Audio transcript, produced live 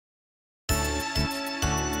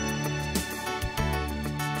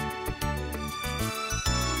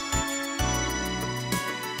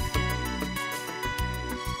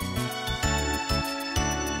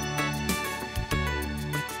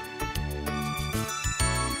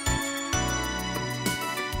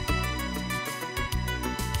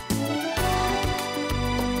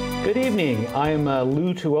Good evening. I'm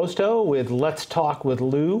Lou Tuosto with Let's Talk with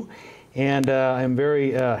Lou, and I'm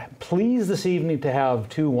very pleased this evening to have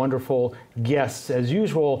two wonderful guests. As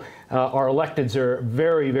usual, our electeds are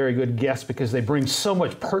very, very good guests because they bring so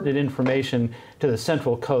much pertinent information to the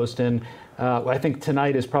Central Coast, and I think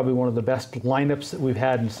tonight is probably one of the best lineups that we've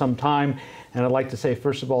had in some time. And I'd like to say,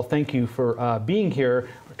 first of all, thank you for being here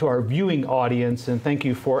to our viewing audience, and thank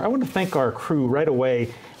you for, I want to thank our crew right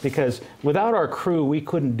away, because without our crew, we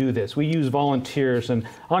couldn't do this. We use volunteers, and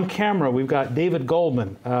on camera, we've got David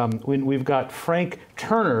Goldman, we've got Frank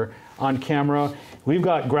Turner on camera, we've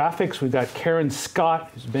got graphics, we've got Karen Scott,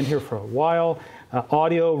 who's been here for a while,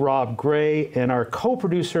 audio, Rob Gray, and our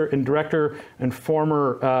co-producer and director and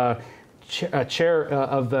former chair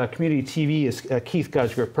of community TV is Keith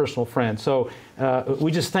Gudger, a personal friend. So we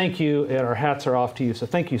just thank you, and our hats are off to you. So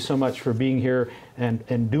thank you so much for being here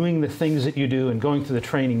and doing the things that you do and going to the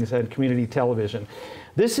trainings at community television.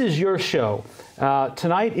 This is your show.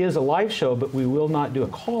 Tonight is a live show, but we will not do a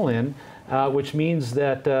call-in, which means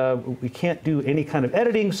that we can't do any kind of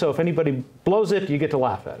editing. So if anybody blows it, you get to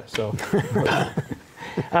laugh at it. So.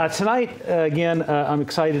 Tonight, again, I'm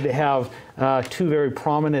excited to have two very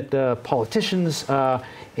prominent politicians,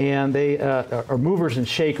 and they are movers and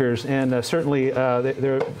shakers, and certainly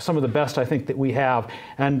they're some of the best, I think, that we have.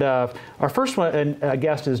 And our first one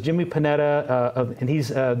guest is Jimmy Panetta, and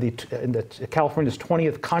he's in California's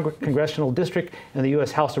 20th Congressional District in the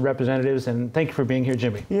U.S. House of Representatives. And thank you for being here,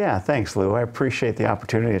 Jimmy. Yeah, thanks, Lou. I appreciate the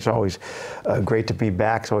opportunity. It's always great to be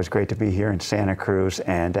back. It's always great to be here in Santa Cruz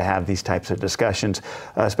and to have these types of discussions,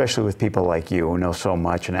 especially with people like you who know so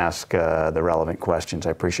much and ask the relevant questions.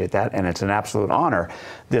 I appreciate that. And it's an absolute honor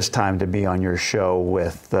this time to be on your show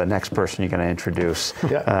with the next person you're going to introduce,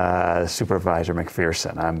 Supervisor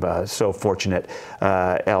McPherson. I'm so fortunate,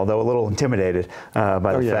 although a little intimidated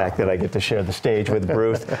by the fact that I get to share the stage with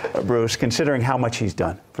Bruce, considering how much he's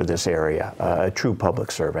done for this area, a true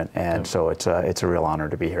public servant. And so it's a real honor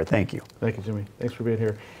to be here. Thank you. Thank you, Jimmy. Thanks for being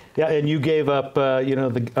here. Yeah, and you gave up, you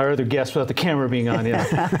know, our other guest without the camera being on.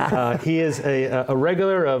 Yeah. He is a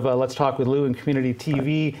regular of Let's Talk with Lou and Community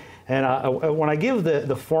TV. And when I give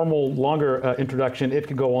the formal, longer introduction, it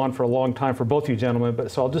could go on for a long time for both of you gentlemen,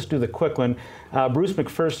 but so I'll just do the quick one. Bruce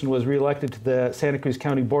McPherson was reelected to the Santa Cruz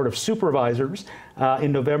County Board of Supervisors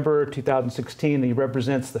in November 2016. He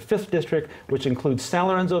represents the 5th District, which includes San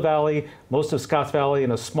Lorenzo Valley, most of Scotts Valley,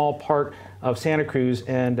 and a small part of Santa Cruz.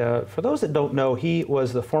 And for those that don't know, he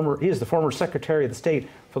is the former Secretary of the State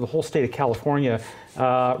for the whole state of California,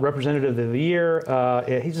 Representative of the Year.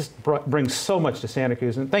 He just brings so much to Santa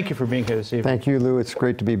Cruz. And thank you for being here this evening. Thank you, Lou. It's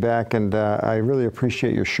great to be back, and I really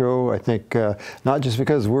appreciate your show. I think not just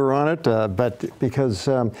because we're on it, but because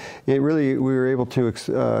we were able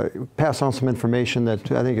to pass on some information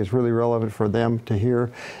that I think is really relevant for them to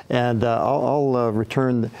hear. And I'll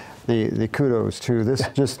return the kudos to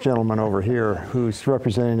this gentleman over here who's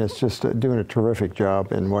representing us, just doing a terrific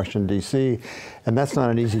job in Washington, D.C. And that's not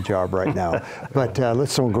an easy job right now, but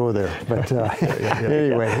let's don't go there. But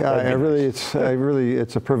anyway, it's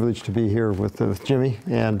a privilege to be here with Jimmy,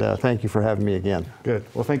 and thank you for having me again. Good.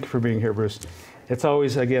 Well, thank you for being here, Bruce. It's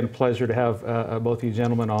always, again, a pleasure to have both of you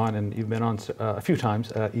gentlemen on, and you've been on a few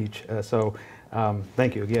times each. So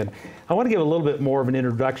thank you again. I want to give a little bit more of an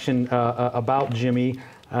introduction about Jimmy.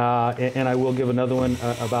 And I will give another one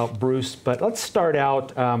about Bruce, but let's start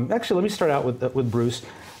out, actually let me start out with Bruce,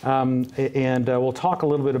 and we'll talk a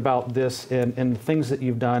little bit about this and the things that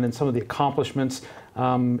you've done and some of the accomplishments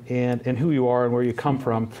and who you are and where you come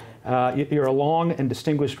from. You're a long and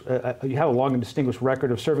distinguished, you have a long and distinguished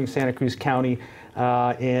record of serving Santa Cruz County,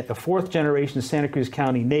 and a 4th generation Santa Cruz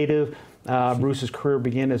County native. Bruce's career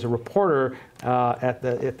began as a reporter at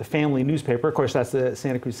the family newspaper. Of course, that's the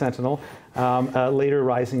Santa Cruz Sentinel. Later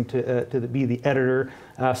rising to be the editor,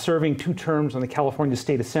 serving 2 terms on the California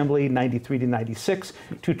State Assembly, 93 to 96,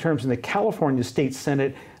 2 terms in the California State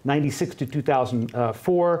Senate, 96 to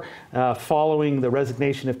 2004. Following the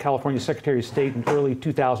resignation of California Secretary of State in early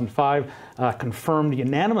 2005, confirmed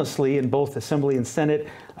unanimously in both Assembly and Senate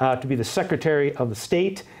to be the Secretary of the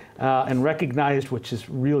State. And recognized, which is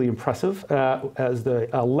really impressive, as the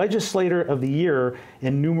Legislator of the Year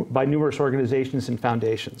by numerous organizations and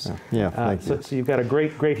foundations. Thank you. So you've got a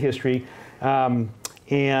great history. And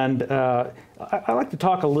I'd like to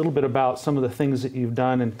talk a little bit about some of the things that you've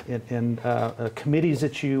done and committees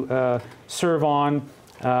that you serve on.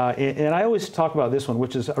 And I always talk about this one,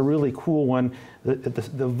 which is a really cool one.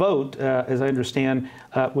 The vote, as I understand,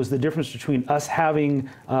 was the difference between us having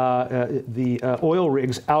the oil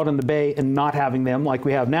rigs out in the bay and not having them like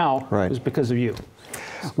we have now. Right. Was because of you.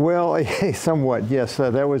 Well, somewhat, yes.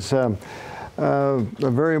 That was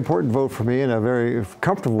a very important vote for me and a very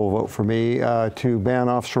comfortable vote for me to ban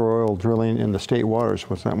offshore oil drilling in the state waters.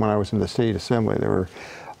 When I was in the state assembly, there were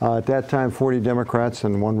at that time 40 Democrats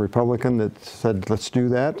and 1 Republican that said, let's do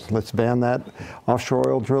that, let's ban that offshore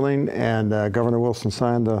oil drilling, and Governor Wilson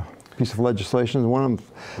signed a piece of legislation, one of them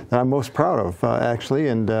that I'm most proud of actually,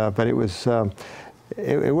 and but it was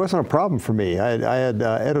it wasn't a problem for me. I had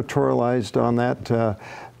editorialized on that,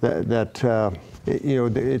 you know,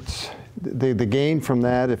 it's the gain from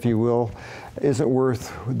that, if you will, isn't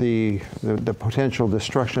worth the potential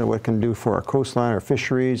destruction of what it can do for our coastline, our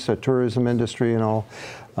fisheries, our tourism industry, and all.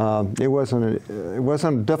 It wasn't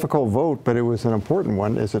a difficult vote, but it was an important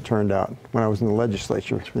one, as it turned out, when I was in the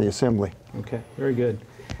legislature, in the assembly. Okay, very good.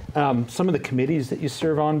 Some of the committees that you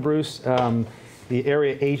serve on, Bruce, the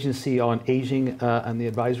Area Agency on Aging and the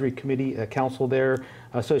Advisory Committee, Council there,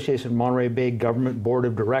 Association of Monterey Bay Government Board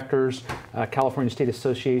of Directors, California State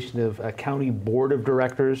Association of County Board of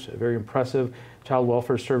Directors, very impressive, Child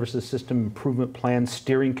Welfare Services System Improvement Plan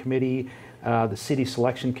Steering Committee, the City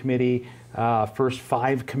Selection Committee, First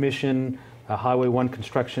Five Commission, Highway 1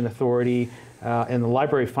 Construction Authority, and the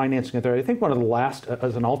Library Financing Authority. I think one of the last,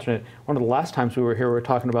 as an alternate, one of the last times we were here, we were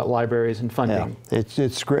talking about libraries and funding. Yeah,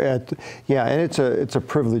 it's great. Yeah, and it's a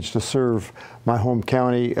privilege to serve my home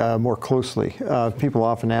county more closely. People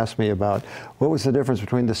often ask me about what was the difference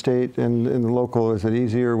between the state and the local. Is it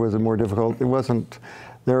easier? Was it more difficult? It wasn't.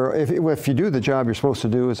 If you do the job you're supposed to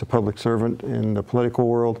do as a public servant in the political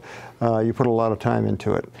world, you put a lot of time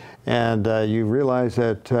into it, and you realize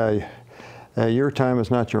that your time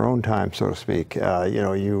is not your own time, so to speak. You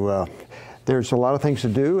know, there's a lot of things to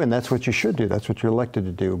do, and that's what you should do. That's what you're elected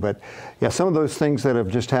to do. But yeah, some of those things that have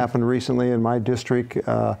just happened recently in my district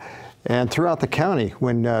and throughout the county,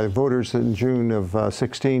 when voters in June of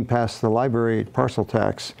 16 passed the library parcel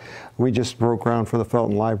tax, we just broke ground for the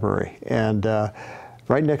Felton Library. And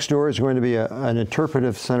right next door is going to be an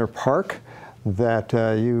interpretive center park that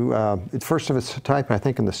it's first of its type, I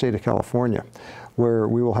think, in the state of California, where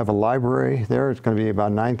we will have a library there. It's going to be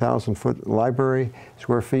about 9,000-foot library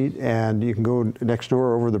square feet, and you can go next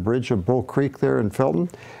door over the bridge of Bull Creek there in Felton,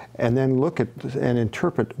 and then look at and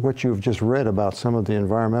interpret what you've just read about some of the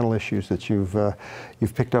environmental issues that you've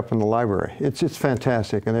picked up in the library. It's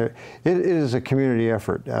fantastic, and it is a community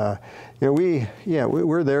effort. You know,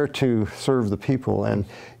 we're there to serve the people, and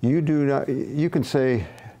you do not. You can say,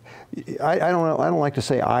 I don't like to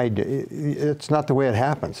say I do. It's not the way it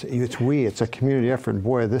happens. It's we. It's a community effort. And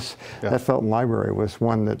boy, that Felton Library was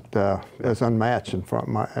one that is unmatched in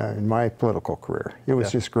my political career. It was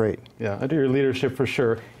just great. Yeah, under your leadership for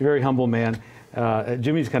sure. You're a very humble man.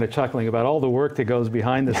 Jimmy's kind of chuckling about all the work that goes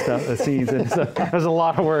behind the scenes. There's a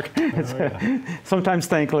lot of work. It's sometimes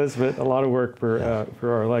thankless, but a lot of work for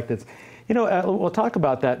our electeds. You know, we'll talk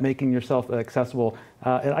about that, making yourself accessible.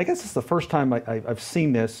 And I guess it's the first time I've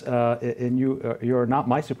seen this, and you're not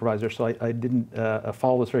my supervisor, so I didn't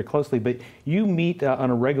follow this very closely, but you meet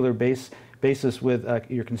on a regular basis with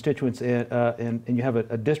your constituents, and you have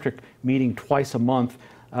a district meeting twice a month,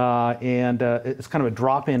 and it's kind of a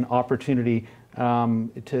drop-in opportunity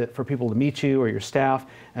for people to meet you or your staff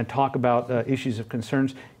and talk about issues of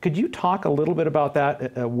concerns. Could you talk a little bit about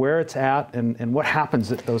that, where it's at, and what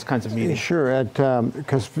happens at those kinds of meetings? Sure,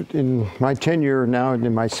 because in my tenure now,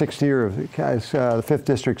 in my 6th year as the 5th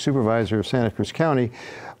District Supervisor of Santa Cruz County,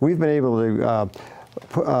 we've been able to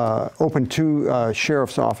open 2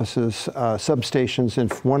 sheriff's offices, substations,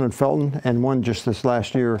 one in Felton and one just this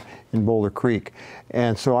last year in Boulder Creek.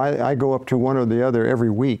 And so I go up to one or the other every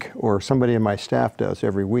week, or somebody in my staff does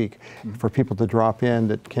every week, for people to drop in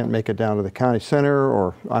that can't make it down to the county center,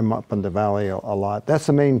 or I'm up in the valley a lot. That's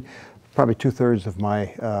the main, probably 2/3 of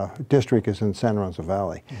my district is in Santa Rosa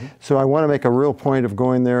Valley. So I want to make a real point of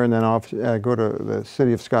going there, and then go to the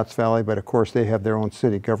city of Scotts Valley, but of course they have their own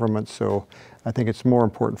city government, so I think it's more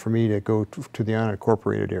important for me to go to the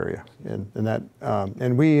unincorporated area. And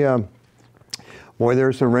we, boy,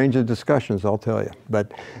 there's a range of discussions, I'll tell you.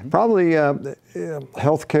 But probably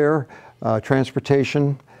healthcare,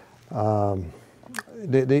 transportation, the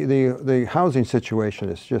housing situation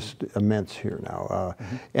is just immense here now,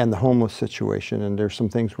 and the homeless situation. And there's some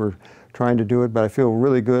things we're trying to do it, but I feel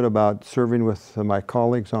really good about serving with my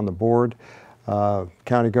colleagues on the board.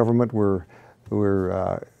 County government, we're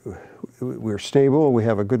stable. We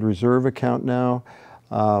have a good reserve account now.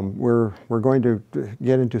 We're going to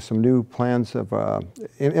get into some new plans of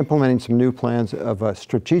implementing some new plans of a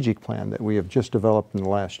strategic plan that we have just developed in the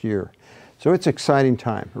last year. So it's an exciting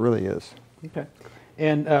time. It really is. Okay.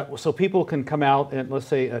 And so people can come out and, let's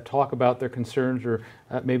say, talk about their concerns or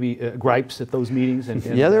maybe gripes at those meetings. And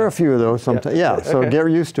yeah, there are a few of those sometimes. Yeah, so okay. get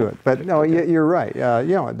used to it. But no, you're right.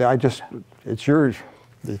 You know, it's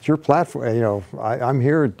your platform. You know, I'm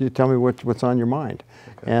here. You tell me what's on your mind,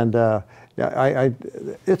 okay. And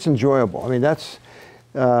it's enjoyable. I mean,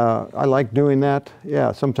 I like doing that.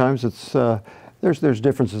 Yeah, sometimes it's there's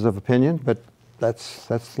differences of opinion, but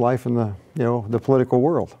that's life in the political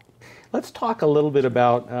world. Let's talk a little bit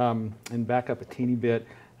about and back up a teeny bit,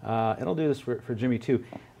 and I'll do this for Jimmy too.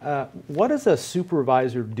 What does a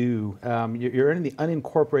supervisor do? You're in the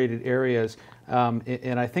unincorporated areas,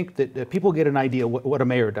 and I think that people get an idea what a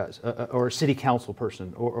mayor does, or a city council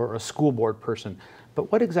person, or a school board person.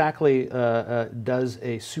 But what exactly does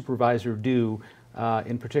a supervisor do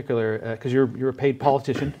in particular? Because you're a paid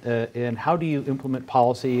politician, and how do you implement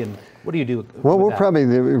policy, and what do you do? Well, we're probably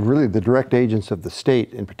really the direct agents of the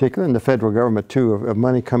state, in particular, and the federal government too, of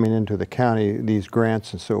money coming into the county, these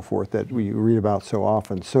grants and so forth that we read about so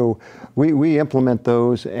often. So we implement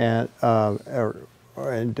those and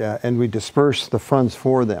we disperse the funds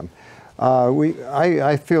for them.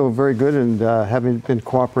 I feel very good, and having been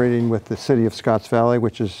cooperating with the city of Scotts Valley,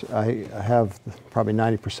 which is, I have probably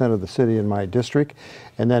 90% of the city in my district,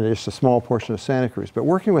 and then just a small portion of Santa Cruz. But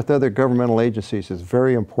working with other governmental agencies is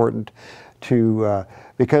very important to,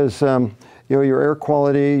 because you know, your air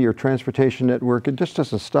quality, your transportation network, it just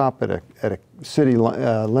doesn't stop at a city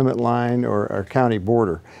limit line or a county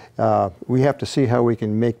border. We have to see how we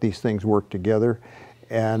can make these things work together.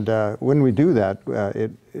 And when we do that,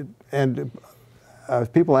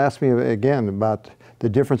 people ask me again about the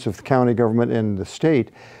difference of the county government and the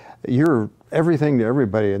state. You're everything to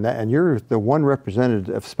everybody, and you're the one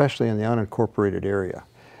representative, especially in the unincorporated area,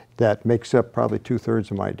 that makes up probably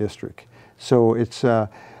 2/3 of my district. So it's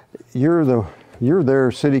you're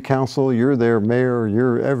their city council, you're their mayor,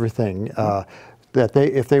 you're everything that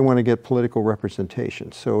if they want to get political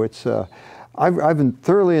representation. So it's. I've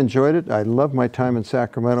thoroughly enjoyed it. I love my time in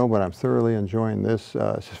Sacramento, but I'm thoroughly enjoying this.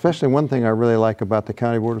 Especially one thing I really like about the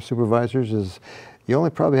County Board of Supervisors is you only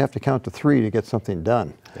probably have to count to 3 to get something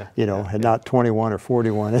done, you know, and not 21 or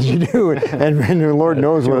 41 as you do. And the Lord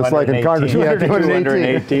knows what it's like in Congress. Yeah,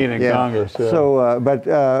 218 in Congress. Yeah. So,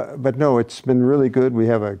 but no, it's been really good. We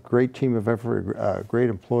have a great team of effort, great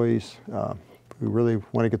employees. We really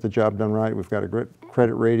want to get the job done right. We've got a great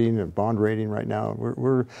credit rating and bond rating right now.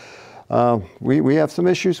 We have some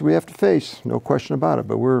issues we have to face, no question about it,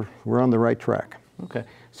 but we're on the right track. Okay.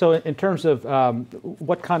 So in terms of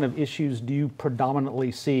what kind of issues do you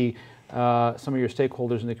predominantly see some of your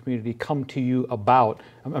stakeholders in the community come to you about?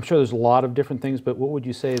 I'm sure there's a lot of different things, but what would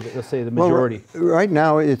you say, let's say the majority? Well, right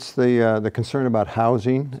now it's the concern about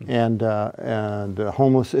housing and the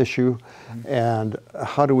homeless issue, and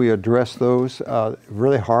how do we address those?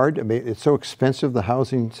 Really hard. I mean, it's so expensive, the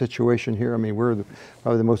housing situation here. I mean, we're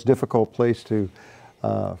probably the most difficult place to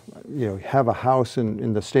you know, have a house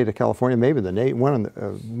in the state of California, maybe one of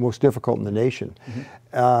the most difficult in the nation.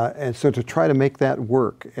 And so to try to make that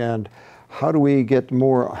work, and how do we get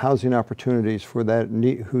more housing opportunities for that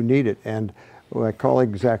who need it? And my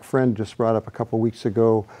colleague Zach Friend just brought up a couple weeks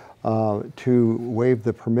ago to waive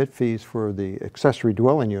the permit fees for the accessory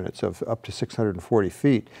dwelling units of up to 640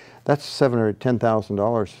 feet. That's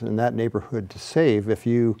 $710,000 in that neighborhood to save if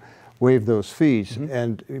you waive those fees.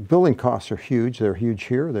 And building costs are huge. They're huge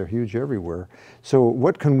here. They're huge everywhere. So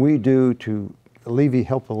what can we do to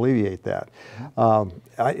help alleviate that?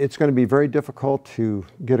 It's going to be very difficult to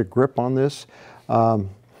get a grip on this. But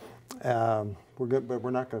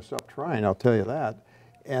we're not going to stop trying, I'll tell you that.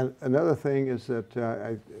 And another thing is that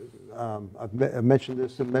I've mentioned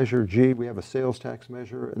this in Measure G. We have a sales tax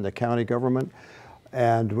measure in the county government.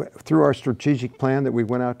 And through our strategic plan that we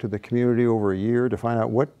went out to the community over a year to find out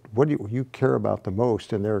what do you care about the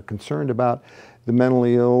most, and they're concerned about the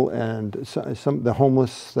mentally ill and some the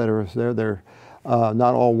homeless that are there. They're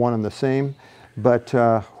not all one and the same, but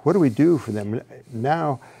what do we do for them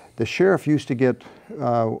now? The sheriff used to get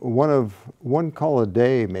one call a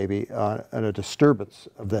day, maybe, on a disturbance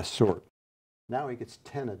of this sort. Now he gets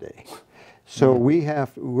 10 a day. So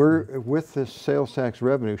we're with this sales tax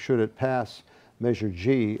revenue, should it pass Measure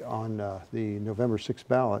G on the November 6th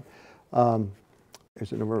ballot.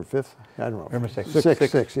 Is it November 5th? I don't know. November 6th.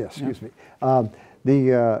 6th, yes, excuse me.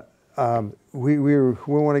 We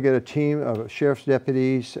want to get a team of sheriff's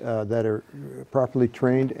deputies that are properly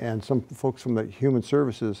trained, and some folks from the human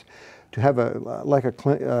services to have a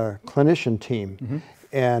clinician team,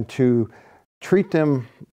 and to treat them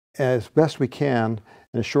as best we can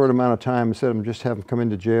in a short amount of time, instead of just have them come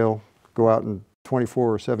into jail, go out in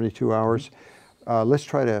 24 or 72 hours. Let's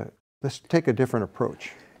try to let's take a different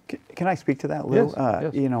approach. Can I speak to that, Lou? Yes,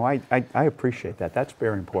 yes. You know, I appreciate that. That's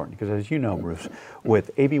very important because, as you know, Bruce,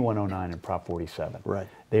 with AB 109 and Prop 47, Right.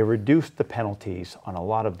 they reduced the penalties on a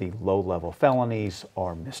lot of the low-level felonies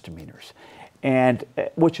or misdemeanors, and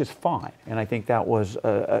which is fine. And I think that was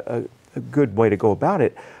a good way to go about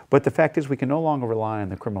it. But the fact is, we can no longer rely on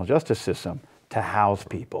the criminal justice system to house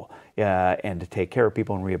people and to take care of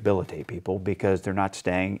people and rehabilitate people because they're not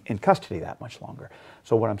staying in custody that much longer.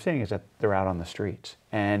 So what I'm saying is that they're out on the streets.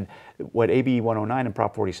 And what AB 109 and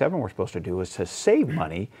Prop 47 were supposed to do is to save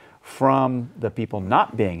money from the people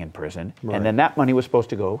not being in prison, Right. and then that money was supposed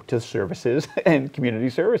to go to services and community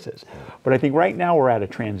services. But I think right now we're at a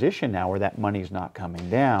transition now where that money's not coming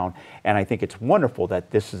down, and I think it's wonderful that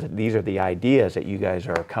these are the ideas that you guys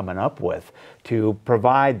are coming up with to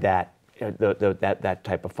provide that that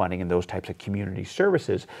type of funding and those types of community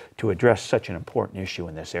services to address such an important issue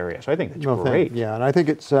in this area. So I think that's great. Yeah, and I think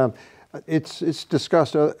it's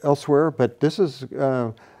discussed elsewhere, but this is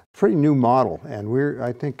a pretty new model, and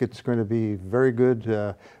I think it's going to be very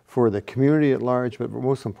good for the community at large, but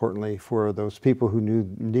most importantly for those people who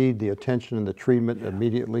need the attention and the treatment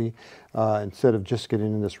immediately, instead of just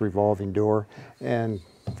getting in this revolving door and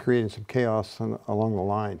creating some chaos along the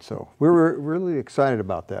line. So we're really excited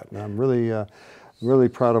about that, and I'm really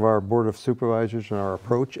proud of our Board of Supervisors and our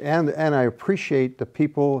approach, and I appreciate the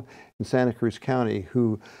people in Santa Cruz County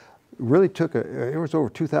who really took there was over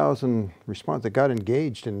 2,000 responses that got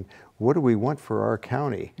engaged in what do we want for our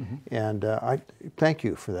county, and I thank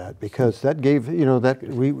you for that, because that gave,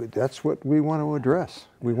 that's what we want to address.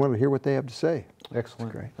 We want to hear what they have to say.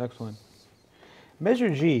 Excellent. Great. Excellent.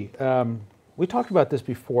 Measure G. We talked about this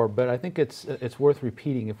before, but I think it's worth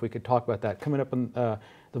repeating if we could talk about that. Coming up on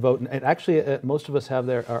the vote, and actually most of us have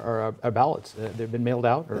our ballots. They've been mailed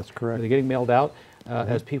out. Or That's correct. They're getting mailed out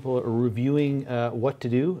as people are reviewing what to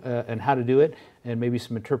do and how to do it, and maybe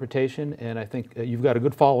some interpretation. And I think you've got a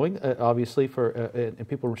good following, obviously, and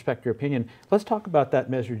people respect your opinion. Let's talk about that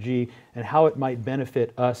Measure G and how it might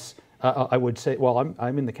benefit us. I would say, well,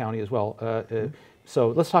 I'm in the county as well. So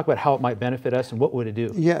let's talk about how it might benefit us and what would it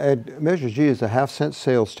do? Yeah, Measure G is a half-cent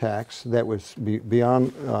sales tax that was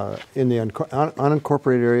beyond in the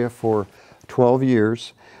unincorporated area for 12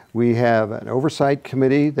 years. We have an oversight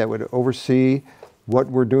committee that would oversee what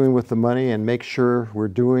we're doing with the money and make sure we're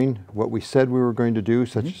doing what we said we were going to do,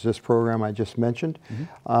 such as this program I just mentioned.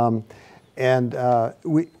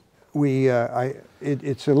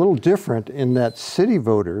 It's a little different in that city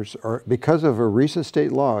voters, because of a recent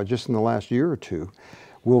state law just in the last year or two,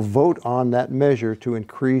 will vote on that measure to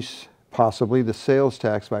increase possibly the sales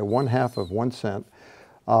tax by 1/2 of 1 cent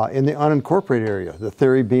in the unincorporated area. The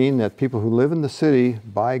theory being that people who live in the city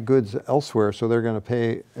buy goods elsewhere, so they're going to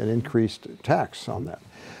pay an increased tax on that.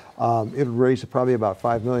 It'll raise probably about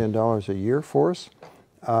 $5 million a year for us.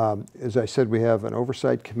 As I said, we have an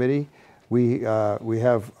oversight committee. We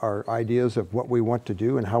have our ideas of what we want to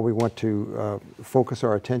do and how we want to focus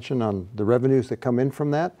our attention on the revenues that come in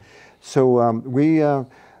from that. So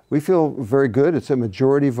we feel very good. It's a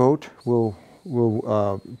majority vote.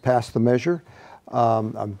 We'll pass the measure.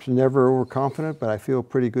 I'm never overconfident, but I feel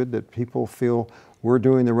pretty good that people feel we're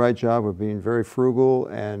doing the right job of being very frugal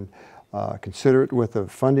and considerate with the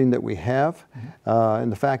funding that we have,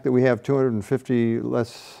 and the fact that we have 250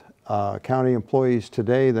 less county employees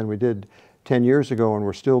today than we did 10 years ago, and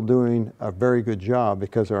we're still doing a very good job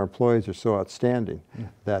because our employees are so outstanding.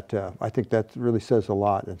 That I think that really says a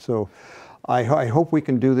lot. And so I hope we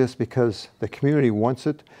can do this because the community wants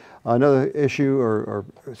it. Another issue or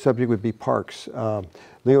subject would be parks.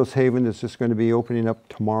 Leo's Haven is just going to be opening up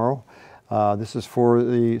tomorrow. This is for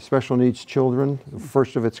the special needs children, the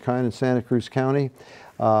first of its kind in Santa Cruz County.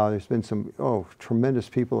 There's been some tremendous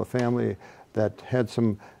people, a family that had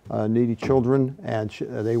some needy children, and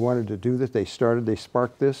they wanted to do this. They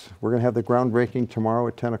sparked this. We're going to have the groundbreaking tomorrow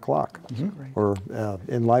at 10 o'clock, or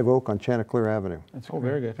in Live Oak on Chanticleer Avenue. That's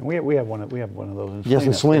very good. And we have one of those in Salinas. Yes,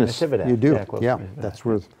 in Salinas. Natividad. You do. Yeah, That's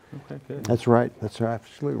where. Okay, good. That's right. That's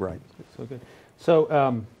absolutely right. So good.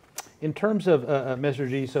 So in terms of Measure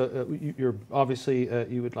G, so you're obviously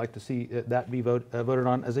you would like to see that be voted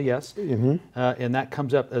on as a yes, and that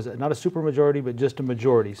comes up as not a supermajority, but just a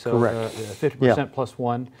majority. So 50% plus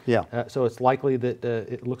one. Yeah. So it's likely that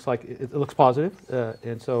it looks like it looks positive,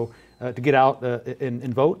 and so to get out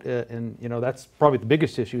and vote, and that's probably the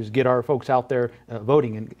biggest issue is get our folks out there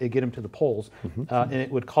voting and get them to the polls, and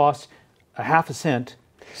it would cost a 1/2 cent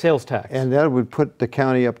sales tax. And that would put the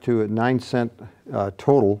county up to a 9 cent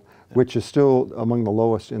total, which is still among the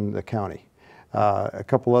lowest in the county. A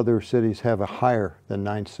couple other cities have a higher than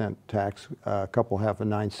 9-cent tax. A couple have a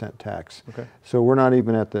 9-cent tax. Okay. So we're not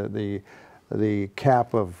even at the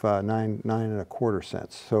cap of 9.25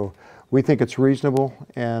 cents. So we think it's reasonable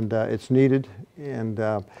and it's needed. And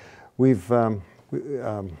there's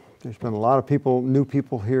been a lot of new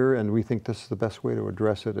people here, and we think this is the best way to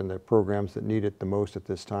address it in the programs that need it the most at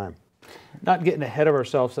this time. Not getting ahead of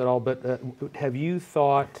ourselves at all, but have you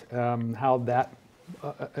thought how that,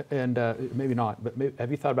 maybe not, but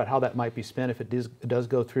have you thought about how that might be spent if it does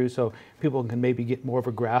go through, so people can maybe get more of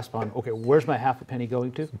a grasp on, okay, where's my half a penny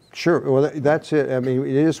going to? Sure. Well, that's it. I mean,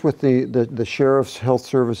 it is with the Sheriff's Health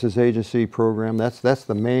Services Agency program. That's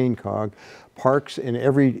the main cog. Parks in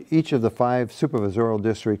each of the 5 supervisorial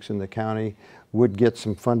districts in the county would get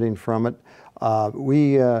some funding from it.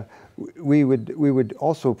 We would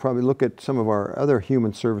also probably look at some of our other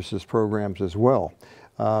human services programs as well.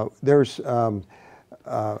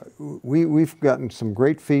 We've gotten some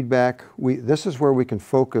great feedback. This is where we can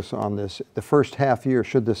focus on this. The first half year,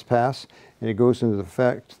 should this pass, and it goes into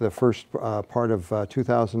effect the first part of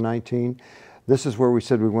 2019. This is where we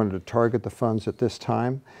said we wanted to target the funds at this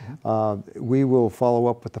time. We will follow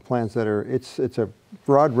up with the plans that are, it's a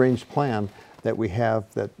broad range plan that we have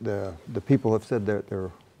that the people have said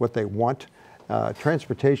they're what they want.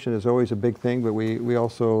 Transportation is always a big thing, but we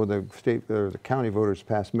also, the state or the county voters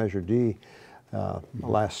passed Measure D a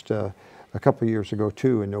couple of years ago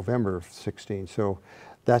too, in November of 16. So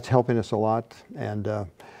that's helping us a lot. And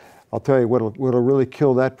I'll tell you what'll really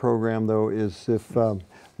kill that program though is if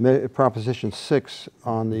Proposition 6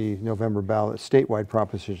 on the November ballot, statewide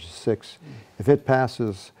Proposition 6, if it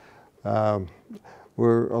passes, a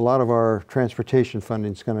lot of our transportation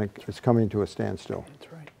funding is coming to a standstill.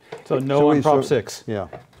 That's right. So no on Prop 6. Yeah.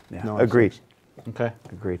 No, agreed. Okay.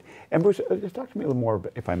 Agreed. And Bruce, just talk to me a little more,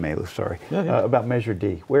 if I may, sorry, yeah. About Measure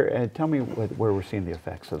D. Tell me where we're seeing the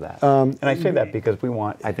effects of that. And I say that because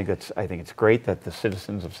I think it's great that the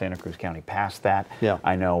citizens of Santa Cruz County passed that. Yeah.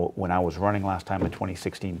 I know when I was running last time in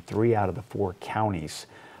 2016, 3 out of the 4 counties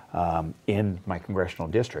in my congressional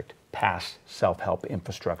district passed self-help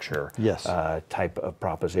infrastructure type of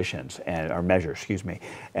propositions or measures, excuse me.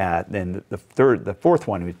 Then the fourth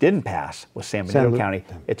one who didn't pass was San Benito County.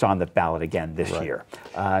 It's on the ballot again this year.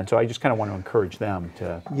 And so I just kind of want to encourage them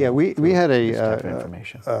to we had this type of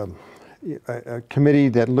information. A committee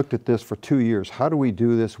that looked at this for 2 years. How do we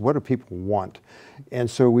do this? What do people want? And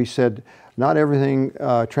so we said, not everything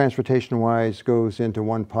transportation-wise goes into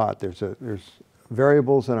one pot. There's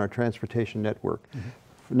variables in our transportation network.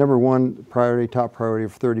 Number one priority, top priority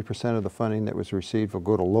of 30% of the funding that was received will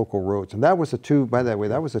go to local roads. And that was by the way,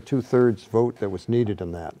 that was a 2/3 vote that was needed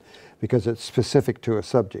in that because it's specific to a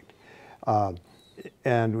subject. And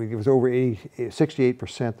it was over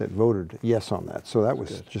 68% that voted yes on that. So that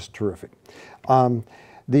was just terrific. Our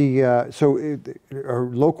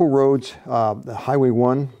local roads, the Highway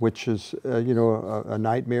 1, which is a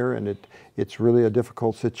nightmare, and it's really a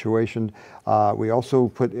difficult situation. We also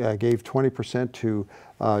gave 20% to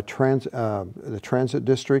the transit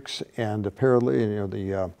districts and the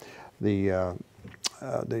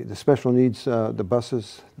special needs, the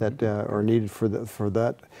buses that are needed for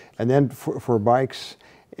that, and then for bikes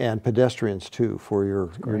and pedestrians too for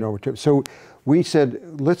your normal. So we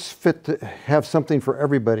said, let's have something for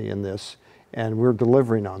everybody in this, and we're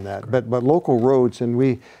delivering on that. But local roads, and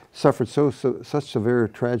we suffered such severe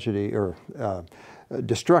tragedy or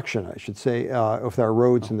destruction, I should say, of our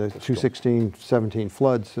roads in the 2016-17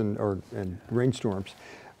 floods and rainstorms.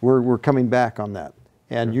 We're coming back on that.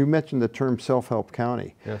 And you mentioned the term self-help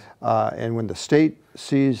county. Yes. And when the state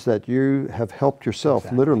sees that you have helped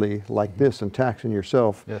yourself, literally like this, and taxing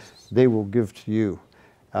yourself, they will give to you.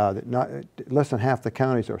 Less than half the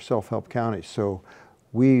counties are self-help counties, so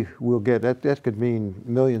we will get, that could mean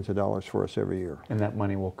millions of dollars for us every year. And that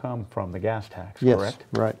money will come from the gas tax, yes, correct?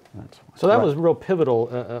 Right. So that was real pivotal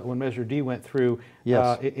when Measure D went through,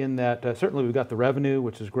 yes. In that certainly we've got the revenue,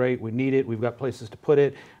 which is great, we need it, we've got places to put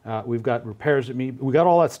it, we've got repairs that we got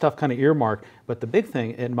all that stuff kind of earmarked, but the big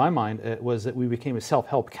thing in my mind was that we became a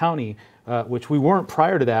self-help county, which we weren't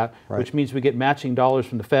prior to that, which means we get matching dollars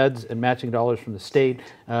from the feds and matching dollars from the state,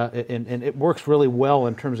 and it works really well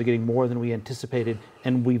in terms of getting more than we anticipated,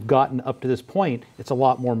 and we've gotten up to this point, it's a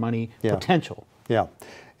lot more money potential. Yeah,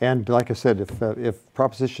 and like I said, if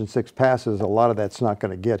Proposition 6 passes, a lot of that's not going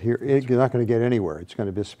to get here, it's not going to get anywhere. It's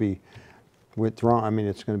going to just be withdrawn. I mean,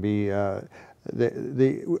 it's going to be,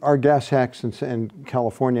 our gas tax in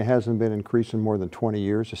California hasn't been increased in more than 20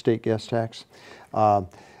 years, the state gas tax. And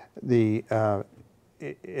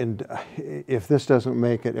if this doesn't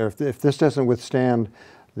make it, or if this doesn't withstand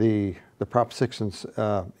the Prop 6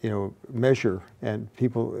 measure, and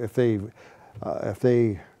people, if they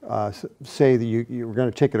say that you're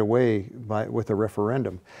going to take it away with a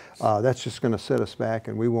referendum, that's just going to set us back,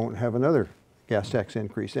 and we won't have another gas tax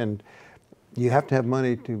increase. And you have to have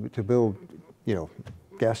money to build,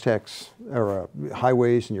 gas tax or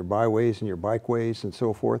highways and your byways and your bikeways and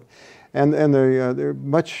so forth. And they're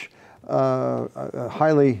much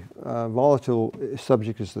highly volatile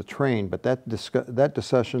subject is the train, but that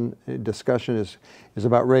discussion is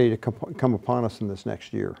about ready to come upon us in this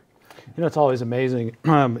next year. It's always amazing.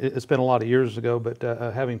 It's been a lot of years ago, but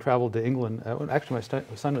having traveled to England, actually my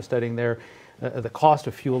son was studying there. The cost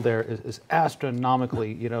of fuel there is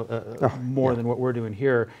astronomically, more than what we're doing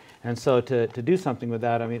here. And so to do something with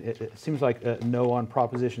that, I mean, it seems like no on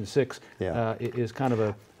Proposition 6 is kind of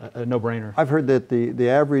a no-brainer. I've heard that the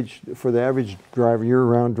average driver,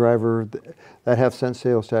 year-round driver, that half-cent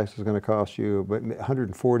sales tax is going to cost you about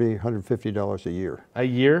 $140, $150 a year. A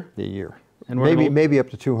year? A year. And maybe up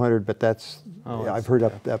to 200, but that's I've heard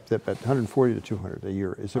up at 140 to 200 a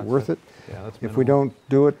year. Is it worth it? Yeah, that's if we don't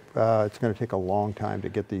do it, it's going to take a long time to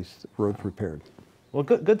get these roads repaired. Well,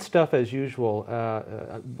 good stuff as usual.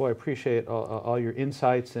 Boy, I appreciate all your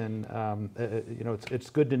insights, and it's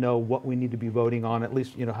good to know what we need to be voting on. At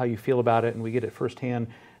least how you feel about it, and we get it firsthand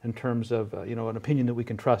in terms of an opinion that we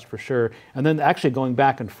can trust for sure. And then actually going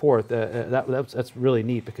back and forth, that's really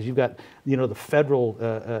neat, because you've got the federal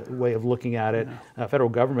way of looking at it, federal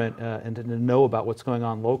government, and to know about what's going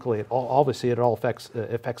on locally. Obviously, it all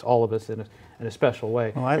affects all of us in a special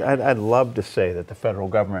way. Well, I'd love to say that the federal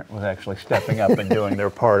government was actually stepping up and doing their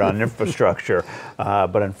part on infrastructure,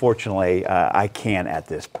 but unfortunately, I can't at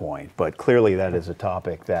this point. But clearly, that is a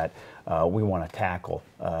topic that we want to tackle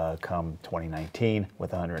come 2019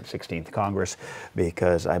 with the 116th Congress,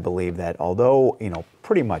 because I believe that although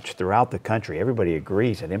pretty much throughout the country everybody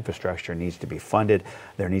agrees that infrastructure needs to be funded,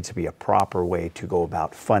 there needs to be a proper way to go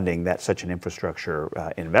about funding such an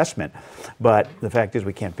infrastructure investment. But the fact is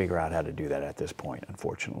we can't figure out how to do that at this point,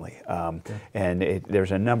 unfortunately. And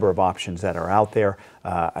there's a number of options that are out there.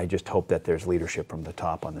 I just hope that there's leadership from the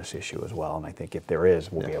top on this issue as well, and I think if there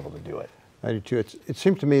is, we'll be able to do it. I do too. It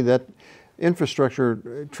seems to me that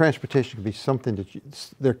infrastructure, transportation could be something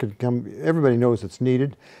that could come. Everybody knows it's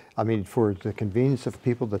needed. I mean, for the convenience of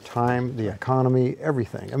people, the time, the economy,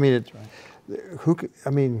 everything. I mean,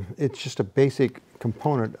 it's just a basic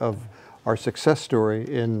component of our success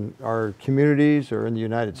story in our communities or in the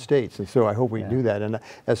United States. And so I hope we do that. And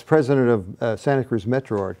as president of Santa Cruz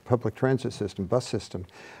Metro, our public transit system, bus system,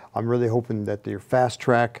 I'm really hoping that their fast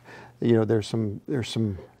track. There's some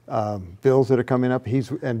bills that are coming up.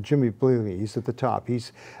 And Jimmy, believe me, he's at the top.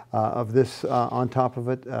 He's of this on top of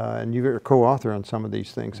it, and you're a co-author on some of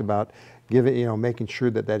these things about making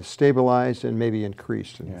sure that is stabilized and maybe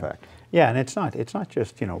increased. In fact. Yeah, and it's not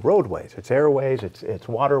just roadways. It's airways. It's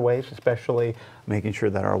waterways, especially making sure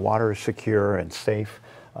that our water is secure and safe.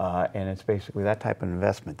 And it's basically that type of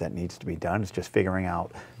investment that needs to be done. It's just figuring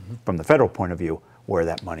out from the federal point of view where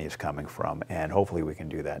that money is coming from, and hopefully we can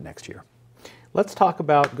do that next year. Let's talk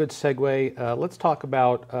about, good segue, let's talk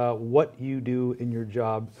about what you do in your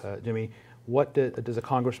job, Jimmy. What does a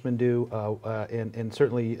congressman do? And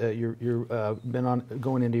certainly you're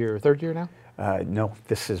going into your third year now? No,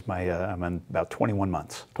 this is I'm on about 21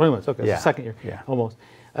 months. 20 months, okay, yeah. So second year, yeah. Almost.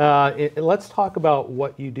 Let's talk about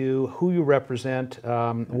what you do, who you represent,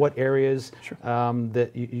 what areas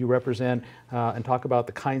that you represent, and talk about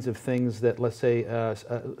the kinds of things that, let's say,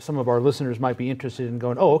 some of our listeners might be interested in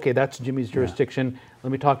going, oh, okay, that's Jimmy's jurisdiction.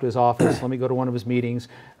 Let me talk to his office. Let me go to one of his meetings.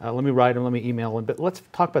 Let me write him. Let me email him. But let's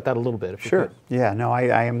talk about that a little bit, if you could. Yeah, no,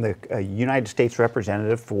 I am the United States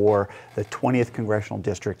representative for the 20th Congressional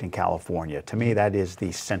District in California. To me, that is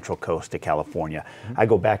the central coast of California. I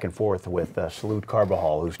go back and forth with Salud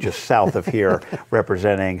Carbajal, who's just south of here,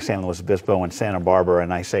 representing San Luis Obispo and Santa Barbara,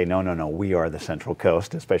 and I say, no, we are the central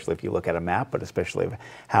coast, especially if you look at a map, but especially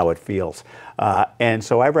how it feels. And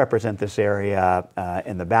so I represent this area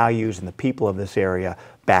and the values and the people of this area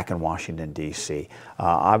back in Washington, D.C.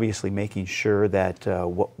 Obviously making sure that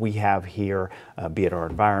what we have here, be it our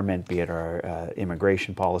environment, be it our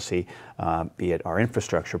immigration policy, be it our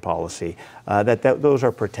infrastructure policy, that those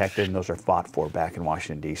are protected and those are fought for back in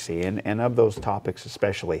Washington, D.C. And of those topics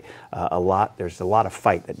especially, there's a lot of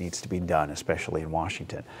fight that needs to be done, especially in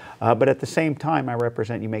Washington. But at the same time,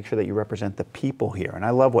 you make sure that you represent the people here. And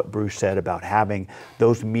I love what Bruce said about having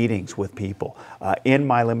those meetings with people. In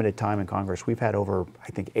my limited time in Congress, we've had over,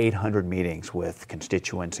 I think, think 800 meetings with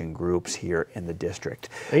constituents and groups here in the district.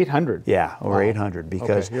 800? Yeah, over Wow. 800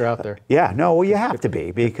 because okay, you're out there. Yeah, no, well, you have to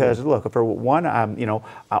be because look, for one, you know,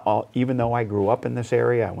 even though I grew up in this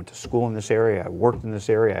area, I went to school in this area, I worked in this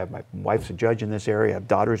area, my wife's a judge in this area, I have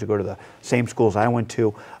daughters who go to the same schools I went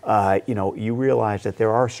to. You know, you realize that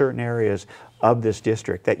there are certain areas of this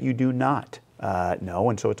district that you do not know,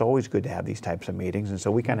 and so it's always good to have these types of meetings, and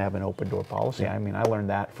so we kind of have an open door policy. I mean, I learned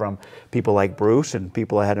that from people like Bruce and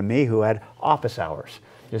people ahead of me who had office hours,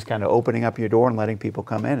 just kind of opening up your door and letting people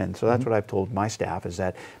come in, and so that's what I've told my staff is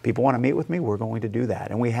that people want to meet with me, we're going to do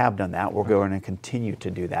that, and we have done that, we're going to continue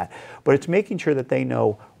to do that, but it's making sure that they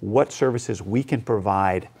know what services we can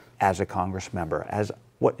provide as a Congress member. As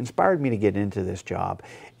what inspired me to get into this job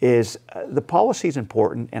is the policy is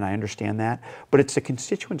important, and I understand that, but it's the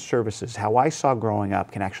constituent services, how I saw growing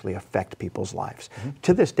up, can actually affect people's lives.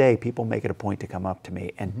 To this day, people make it a point to come up to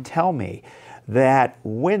me and tell me that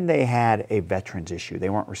when they had a veterans issue,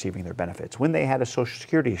 they weren't receiving their benefits. When they had a Social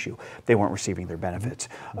Security issue, they weren't receiving their benefits.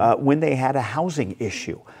 When they had a housing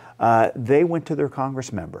issue, they went to their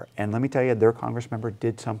Congress member, and let me tell you, their Congress member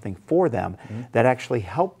did something for them that actually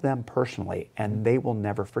helped them personally, and they will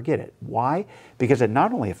never forget it. Why? Because it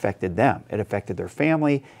not only affected them, it affected their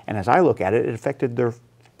family, and as I look at it, it affected their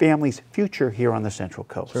family's future here on the Central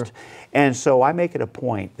Coast. Sure. And so I make it a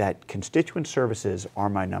point that constituent services are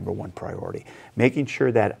my #1 priority, making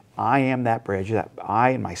sure that I am that bridge, that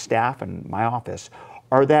I and my staff and my office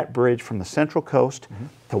are that bridge from the Central Coast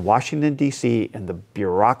to Washington, D.C., and the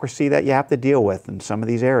bureaucracy that you have to deal with in some of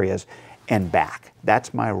these areas, and back.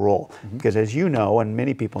 That's my role. Because as you know, and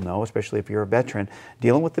many people know, especially if you're a veteran,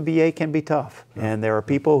 dealing with the VA can be tough. And there are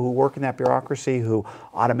people who work in that bureaucracy who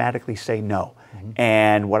automatically say no.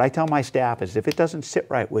 And what I tell my staff is if it doesn't sit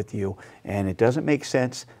right with you and it doesn't make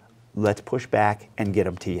sense, let's push back and get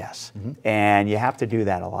them to yes. And you have to do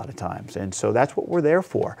that a lot of times. And so that's what we're there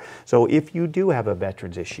for. So if you do have a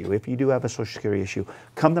veterans issue, if you do have a Social Security issue,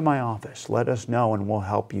 come to my office. Let us know and we'll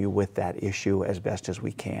help you with that issue as best as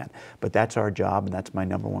we can. But that's our job, and that's my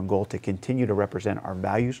 #1 goal, to continue to represent our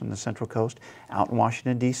values on the Central Coast out in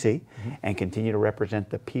Washington, D.C., and continue to represent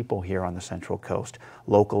the people here on the Central Coast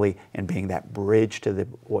locally and being that bridge to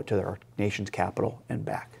our nation's capital and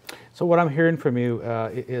back. So what I'm hearing from you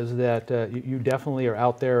is that you definitely are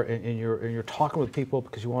out there and you're talking with people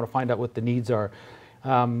because you want to find out what the needs are.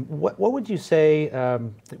 What would you say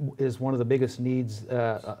is one of the biggest needs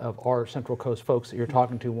of our Central Coast folks that you're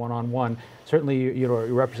talking to one-on-one? Certainly, you know,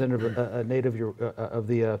 you're representative, a native of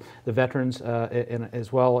the veterans, and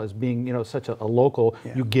as well as being, you know, such a local.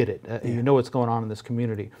 You get it. You know what's going on in this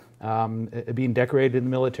community. Being decorated in the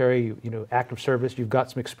military, you know, active service, you've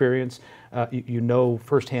got some experience, you know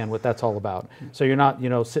firsthand what that's all about. So you're not, you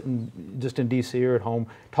know, sitting just in D.C. or at home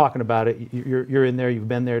talking about it. You're in there, you've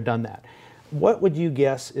been there, done that. What would you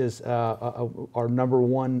guess is our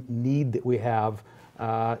 #1 need that we have,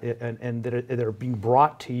 and that are being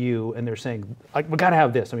brought to you, and they're saying, like, we got to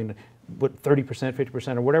have this? I mean, what, 30%,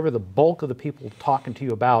 50%, or whatever the bulk of the people talking to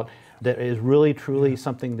you about that is really, truly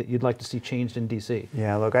something that you'd like to see changed in D.C.?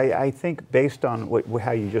 Yeah, look, I think based on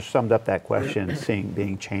how you just summed up that question,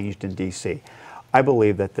 being changed in D.C., I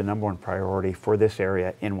believe that the #1 priority for this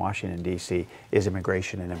area in Washington, D.C. is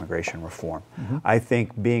immigration and immigration reform. I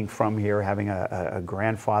think being from here, having a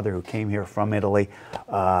grandfather who came here from Italy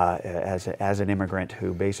as an immigrant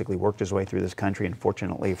who basically worked his way through this country, and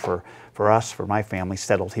fortunately for us, for my family,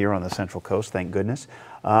 settled here on the Central Coast, thank goodness,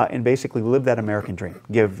 and basically lived that American dream,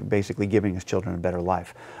 basically giving his children a better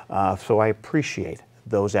life. So I appreciate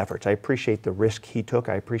those efforts. I appreciate the risk he took.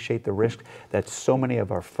 I appreciate the risk that so many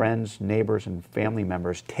of our friends, neighbors, and family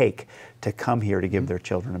members take to come here to give their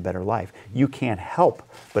children a better life. You can't help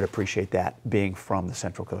but appreciate that being from the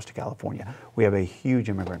Central Coast of California. We have a huge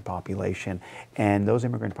immigrant population, and that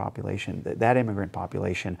immigrant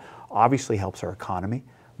population obviously helps our economy,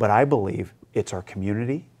 but I believe it's our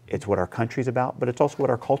community, it's what our country's about, but it's also what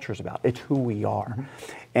our culture's about. It's who we are.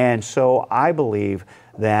 And so I believe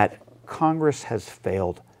that Congress has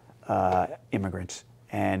failed immigrants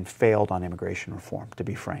and failed on immigration reform, to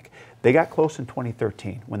be frank. They got close in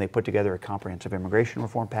 2013 when they put together a comprehensive immigration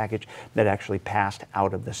reform package that actually passed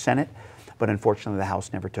out of the Senate, but unfortunately the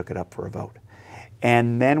House never took it up for a vote.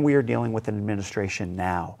 And then we are dealing with an administration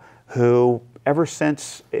now who, ever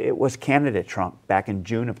since it was candidate Trump back in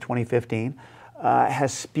June of 2015,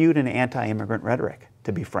 has spewed an anti-immigrant rhetoric.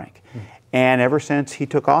 to be frank. And ever since he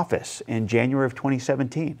took office in January of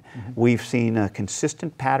 2017, we've seen a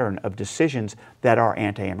consistent pattern of decisions that are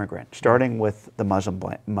anti-immigrant, starting with the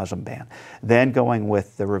Muslim ban, then going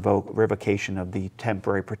with the revocation of the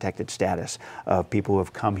temporary protected status of people who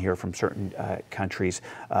have come here from certain countries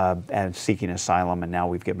and seeking asylum, and now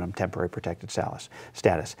we've given them temporary protected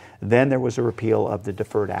status. Then there was a repeal of the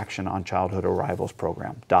Deferred Action on Childhood Arrivals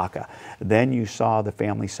program, DACA. Then you saw the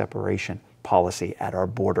family separation policy at our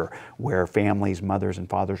border, where families, mothers and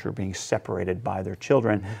fathers were being separated by their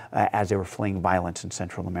children as they were fleeing violence in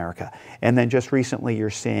Central America. And then just recently you're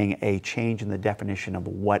seeing a change in the definition of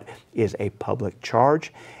what is a public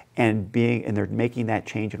charge, and they're making that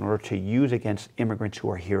change in order to use against immigrants who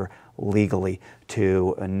are here legally,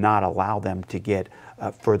 to not allow them to get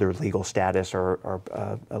further legal status or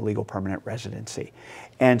a legal permanent residency.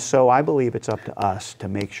 And so I believe it's up to us to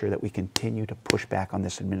make sure that we continue to push back on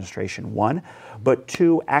this administration, one, but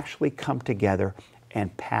two, actually come together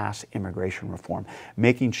and pass immigration reform,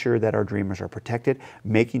 making sure that our dreamers are protected,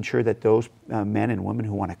 making sure that those men and women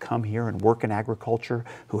who want to come here and work in agriculture,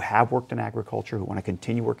 who have worked in agriculture, who want to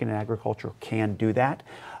continue working in agriculture, can do that,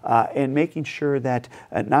 and making sure that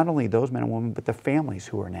not only those men and women, but the families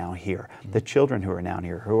who are now here, the children who are now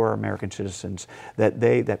here, who are American citizens,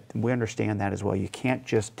 that we understand that as well. You can't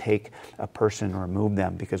just take a person and remove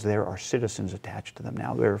them, because there are citizens attached to them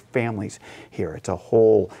now. There are families here. It's a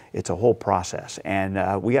whole process.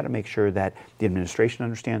 And we got to make sure that the administration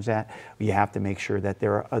understands that. We have to make sure that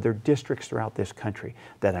there are other districts throughout this country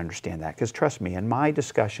that understand that. Because trust me, in my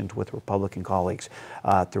discussions with Republican colleagues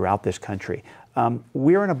throughout this country,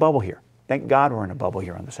 we're in a bubble here. Thank God we're in a bubble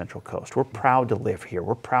here on the Central Coast. We're proud to live here.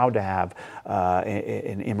 We're proud to have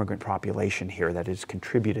an immigrant population here that has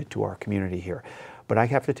contributed to our community here. But I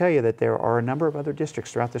have to tell you that there are a number of other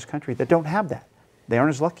districts throughout this country that don't have that. They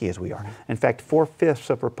aren't as lucky as we are. In fact, 4/5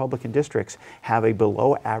 of Republican districts have a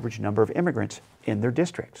below average number of immigrants in their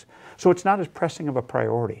districts. So it's not as pressing of a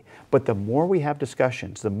priority. But the more we have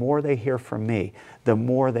discussions, the more they hear from me, the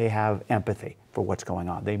more they have empathy for what's going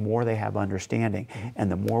on, the more they have understanding, and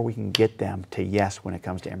the more we can get them to yes when it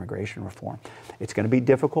comes to immigration reform. It's going to be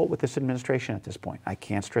difficult with this administration at this point. I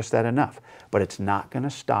can't stress that enough. But it's not going to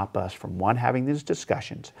stop us from, one, having these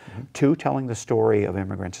discussions, two, telling the story of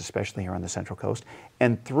immigrants, especially here on the Central Coast,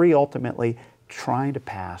 and three, ultimately, trying to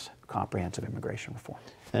pass comprehensive immigration reform.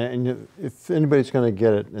 And if anybody's going to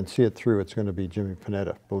get it and see it through, it's going to be Jimmy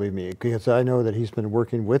Panetta, believe me, because I know that he's been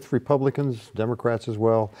working with Republicans, Democrats as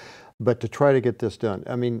well, but to try to get this done.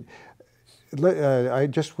 I mean, I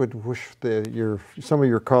just would wish that some of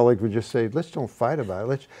your colleagues would just say, let's don't fight about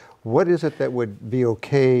it. What is it that would be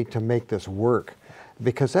okay to make this work?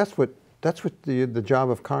 Because that's what the job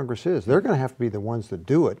of Congress is. They're going to have to be the ones that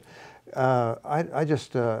do it. I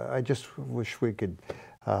just wish we could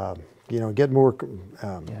get more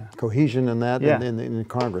cohesion in that in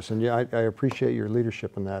Congress. And I appreciate your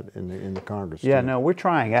leadership in that in the Congress. Yeah, too. no, we're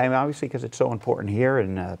trying. I mean, obviously, because it's so important here,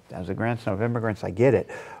 and as a grandson of immigrants, I get it.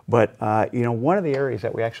 But one of the areas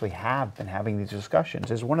that we actually have been having these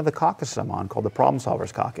discussions is one of the caucuses I'm on, called the Problem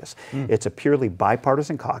Solvers Caucus. It's a purely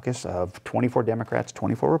bipartisan caucus of 24 Democrats,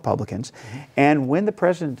 24 Republicans. And when the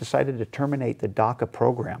president decided to terminate the DACA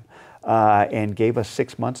program and gave us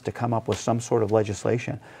 6 months to come up with some sort of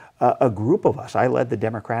legislation, a group of us, I led the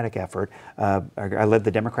Democratic effort, I led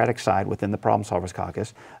the Democratic side within the Problem Solvers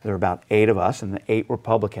Caucus. There were about 8 of us and the 8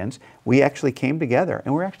 Republicans. We actually came together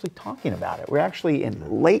and we're actually talking about it. We're actually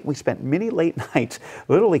we spent many late nights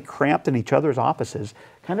literally cramped in each other's offices,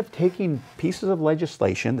 kind of taking pieces of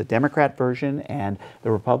legislation, the Democrat version and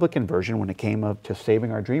the Republican version when it came up to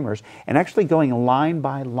saving our dreamers, and actually going line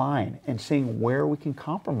by line and seeing where we can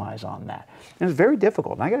compromise on that. And it's very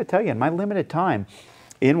difficult. And I got to tell you, in my limited time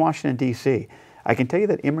in Washington, D.C., I can tell you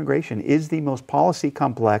that immigration is the most policy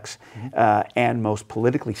complex and most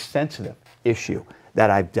politically sensitive issue that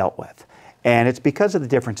I've dealt with. And it's because of the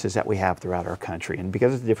differences that we have throughout our country and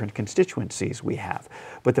because of the different constituencies we have.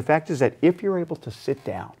 But the fact is that if you're able to sit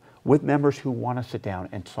down with members who want to sit down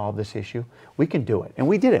and solve this issue, we can do it. And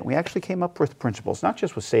we did it. We actually came up with principles, not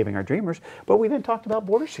just with saving our dreamers, but we then talked about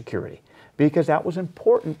border security, because that was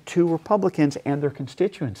important to Republicans and their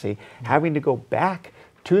constituency, having to go back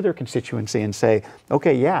to their constituency and say,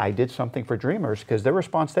 okay, yeah, I did something for dreamers, because their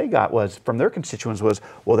response they got was, from their constituents was,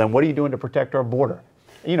 well, then what are you doing to protect our border?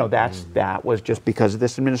 That was just because of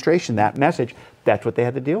this administration, that message, that's what they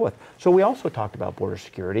had to deal with. So we also talked about border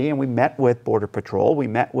security, and we met with Border Patrol, we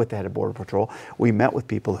met with the head of Border Patrol, we met with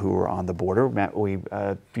people who were on the border,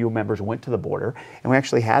 a few members went to the border, and we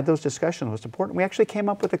actually had those discussions. It was important. We actually came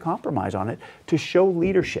up with a compromise on it to show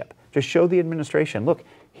leadership, to show the administration, look,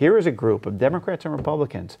 here is a group of Democrats and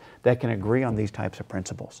Republicans that can agree on these types of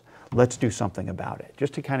principles. Let's do something about it,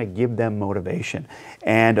 just to kind of give them motivation.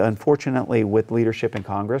 And unfortunately, with leadership in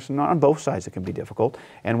Congress, and on both sides it can be difficult,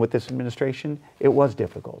 and with this administration, it was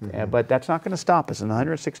difficult. But that's not going to stop us. In the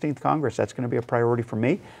 116th Congress, that's going to be a priority for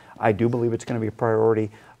me. I do believe it's going to be a priority,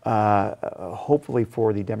 hopefully,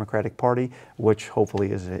 for the Democratic Party, which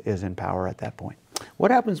hopefully is in power at that point.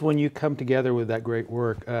 What happens when you come together with that great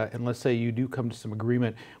work, and let's say you do come to some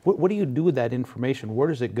agreement? What do you do with that information? Where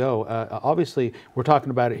does it go? Obviously, we're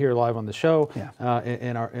talking about it here live on the show,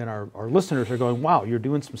 and our listeners are going, "Wow, you're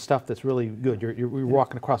doing some stuff that's really good. You're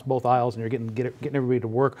walking across both aisles, and you're getting everybody to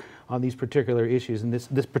work on these particular issues." And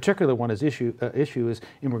this particular one is issue is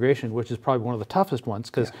immigration, which is probably one of the toughest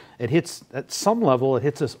ones because it hits at some level. It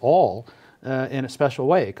hits us all. In a special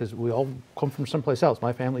way, because we all come from someplace else,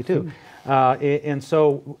 my family too. And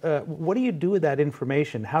so what do you do with that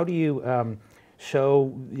information? How do you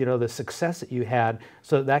show the success that you had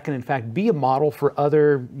so that can in fact be a model for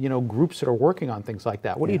other groups that are working on things like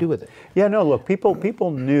that? What do you do with it? Yeah, no, look, people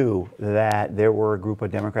knew that there were a group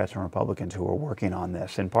of Democrats and Republicans who were working on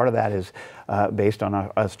this, and part of that is based on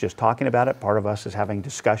us just talking about it. Part of us is having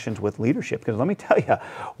discussions with leadership, because let me tell you,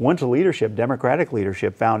 once leadership, Democratic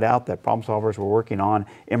leadership, found out that problem solvers were working on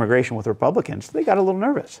immigration with Republicans, they got a little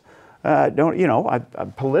nervous.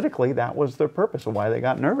 Politically, that was their purpose of why they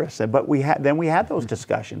got nervous. But we had those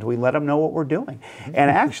discussions. We let them know what we're doing. And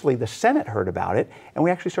actually, the Senate heard about it, and we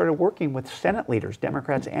actually started working with Senate leaders,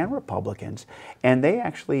 Democrats and Republicans. And they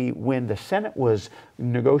actually, when the Senate was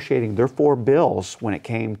negotiating their 4 bills when it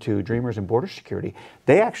came to Dreamers and border security,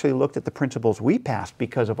 they actually looked at the principles we passed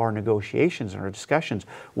because of our negotiations and our discussions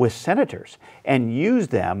with senators and used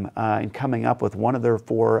them in coming up with one of their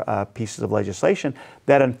 4 pieces of legislation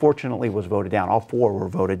that unfortunately was voted down. All 4 were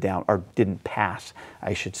voted down, or didn't pass,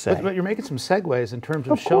 I should say. But you're making some segues in terms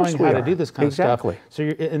of showing how to do this kind of stuff. So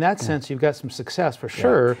in that sense, you've got some success for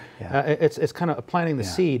sure. It's kind of planting the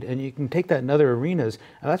seed, and you can take that in other arenas.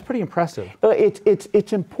 That's pretty impressive.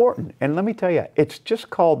 It's important, and let me tell you, it's just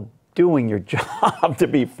called doing your job, to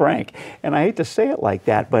be frank. And I hate to say it like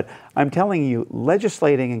that, but I'm telling you,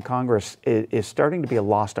 legislating in Congress is starting to be a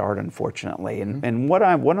lost art, unfortunately. And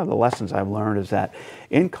one of the lessons I've learned is that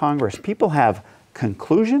in Congress, people have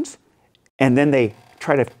conclusions, and then they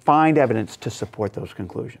try to find evidence to support those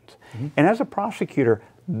conclusions. And as a prosecutor,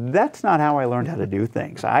 that's not how I learned how to do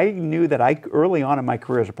things. I knew that early on in my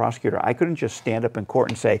career as a prosecutor, I couldn't just stand up in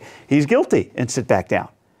court and say, he's guilty, and sit back down.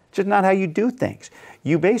 It's just not how you do things.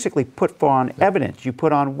 You basically put on evidence, you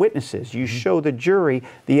put on witnesses, you show the jury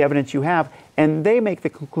the evidence you have, and they make the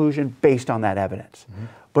conclusion based on that evidence.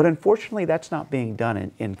 But unfortunately, that's not being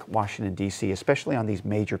done in Washington, D.C., especially on these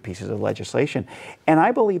major pieces of legislation. And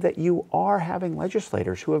I believe that you are having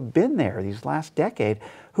legislators who have been there these last decade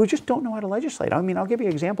who just don't know how to legislate. I mean, I'll give you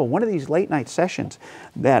an example. One of these late night sessions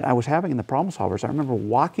that I was having in the Problem Solvers, I remember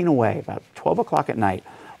walking away about 12 o'clock at night,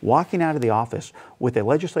 walking out of the office with a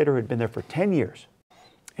legislator who had been there for 10 years.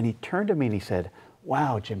 And he turned to me and he said,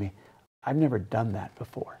 "Wow, Jimmy, I've never done that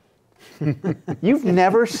before." You've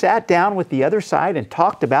never sat down with the other side and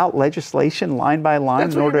talked about legislation line by line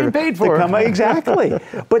in order to paid for. Exactly.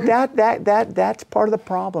 But that's part of the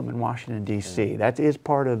problem in Washington, D.C. That is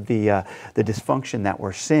part of the dysfunction that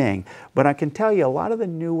we're seeing. But I can tell you, a lot of the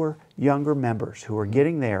newer, younger members who are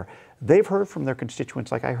getting there, they've heard from their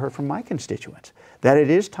constituents, like I heard from my constituents, that it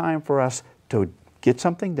is time for us to get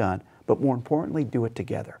something done, but more importantly, do it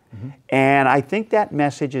together. And I think that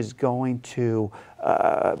message is going to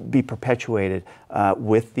be perpetuated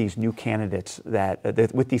with these new candidates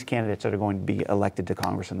with these candidates that are going to be elected to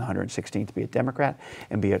Congress in the 116th, be it Democrat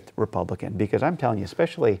and be it Republican. Because I'm telling you,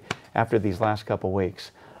 especially after these last couple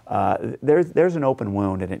weeks, there's an open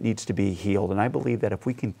wound and it needs to be healed. And I believe that if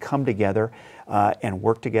we can come together and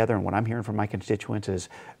work together, and what I'm hearing from my constituents is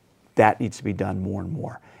that needs to be done more and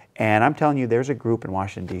more. And I'm telling you, there's a group in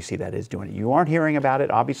Washington, D.C. that is doing it. You aren't hearing about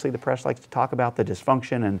it. Obviously, the press likes to talk about the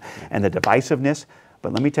dysfunction and the divisiveness.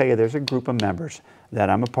 But let me tell you, there's a group of members that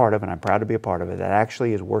I'm a part of, and I'm proud to be a part of it, that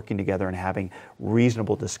actually is working together and having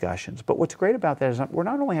reasonable discussions. But what's great about that is we're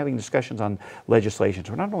not only having discussions on legislations,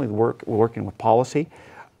 we're not only working with policy.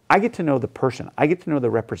 I get to know the person, I get to know the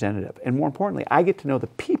representative, and more importantly, I get to know the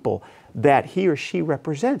people that he or she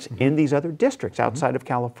represents in these other districts outside of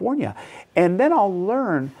California. And then I'll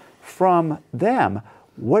learn from them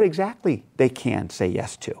what exactly they can say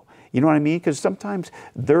yes to. You know what I mean? Because sometimes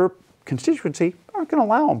their constituency, all aren't going to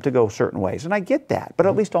allow them to go certain ways. And I get that, but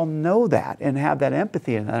at least I'll know that and have that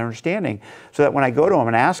empathy and that understanding so that when I go to him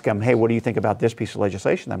and ask him, hey, what do you think about this piece of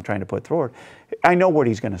legislation that I'm trying to put forward? I know what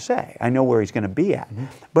he's going to say. I know where he's going to be at.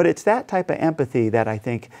 But it's that type of empathy that I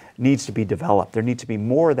think needs to be developed. There needs to be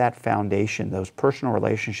more of that foundation, those personal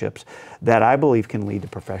relationships that I believe can lead to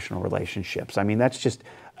professional relationships. I mean, that's just,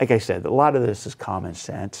 like I said, a lot of this is common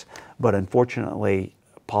sense, but unfortunately,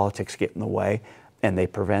 politics get in the way, and they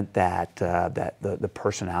prevent the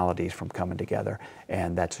personalities from coming together,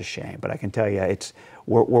 and that's a shame. But I can tell you,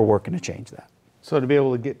 we're working to change that. So to be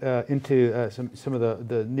able to get into some of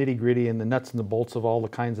the nitty gritty and the nuts and the bolts of all the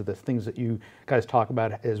kinds of the things that you guys talk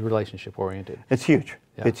about is relationship oriented. It's huge.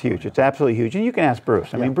 Yeah. It's huge. It's absolutely huge. And you can ask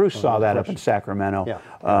Bruce. I mean, Bruce saw that up in Sacramento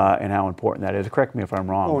and how important that is. Correct me if I'm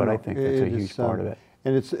wrong, but I think that's a huge part of it.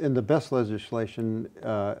 And it's in the best legislation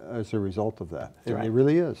as a result of that. Right. It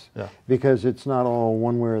really is. Yeah. Because it's not all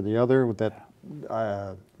one way or the other. That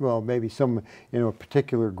well, maybe some a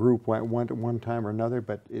particular group went at one time or another,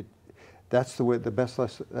 but that's the way the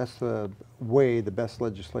best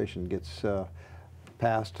legislation gets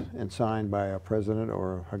passed and signed by a president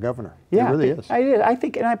or a governor. Yeah, it really is. I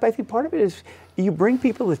think part of it is you bring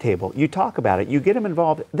people to the table, you talk about it, you get them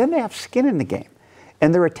involved, then they have skin in the game.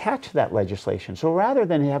 And they're attached to that legislation. So rather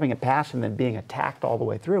than having it pass and then being attacked all the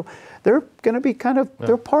way through, they're going to be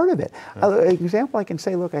they're part of it. An example I can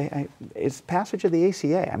say, look, it's passage of the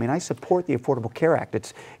ACA. I mean, I support the Affordable Care Act.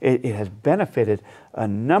 It has benefited a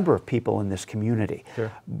number of people in this community.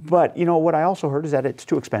 Sure. But, what I also heard is that it's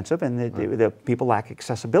too expensive and the people lack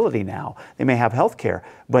accessibility now. They may have health care,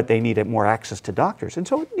 but they need more access to doctors. And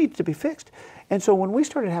so it needs to be fixed. And so when we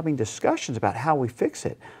started having discussions about how we fix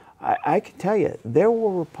it, I can tell you, there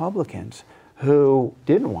were Republicans who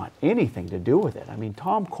didn't want anything to do with it. I mean,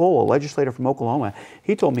 Tom Cole, a legislator from Oklahoma,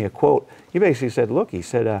 he told me a quote. He basically said, look, he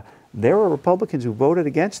said, there were Republicans who voted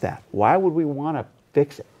against that. Why would we want to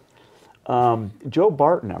fix it? Joe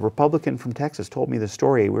Barton, a Republican from Texas, told me the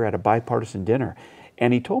story. We were at a bipartisan dinner,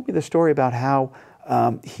 and he told me the story about how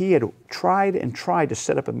he had tried to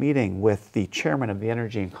set up a meeting with the chairman of the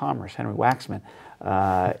Energy and Commerce, Henry Waxman,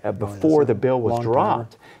 before the bill was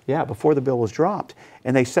dropped. Yeah, before the bill was dropped.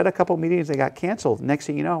 And they set a couple meetings, they got canceled. Next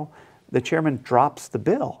thing you know, the chairman drops the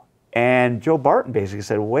bill. And Joe Barton basically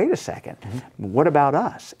said, wait a second, what about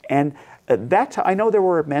us? And that's how, I know there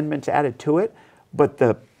were amendments added to it, but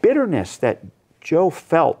the bitterness that Joe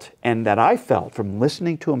felt and that I felt from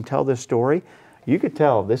listening to him tell this story, you could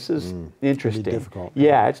tell this is interesting. It's difficult.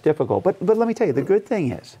 Yeah, it's difficult. But let me tell you, the good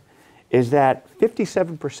thing is that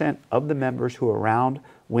 57% of the members who were around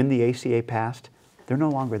when the ACA passed, they're no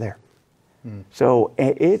longer there. So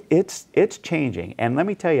it's changing. And let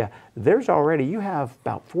me tell you, you have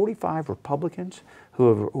about 45 Republicans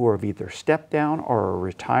who have either stepped down or are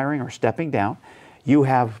retiring or stepping down. You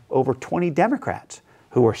have over 20 Democrats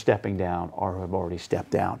who are stepping down or have already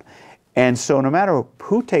stepped down. And so no matter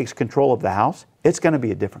who takes control of the House, it's going to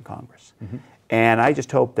be a different Congress. And I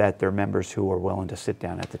just hope that there are members who are willing to sit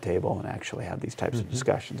down at the table and actually have these types of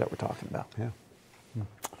discussions that we're talking about. Yeah.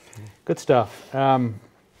 Good stuff.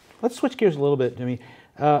 Let's switch gears a little bit, Jimmy.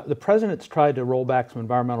 The president's tried to roll back some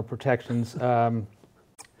environmental protections.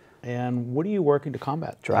 And what are you working to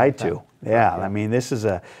combat? Tried to. Yeah. I mean,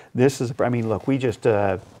 I mean, look, we just,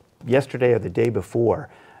 yesterday or the day before,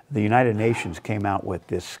 the United Nations came out with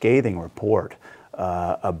this scathing report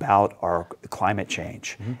about our climate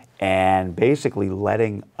change and basically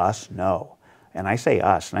letting us know, and I say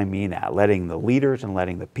us and I mean that, letting the leaders and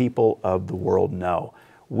letting the people of the world know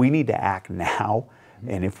we need to act now,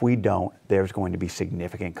 and if we don't, there's going to be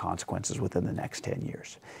significant consequences within the next 10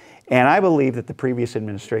 years. And I believe that the previous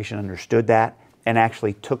administration understood that and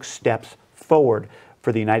actually took steps forward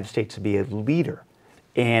for the United States to be a leader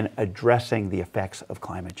in addressing the effects of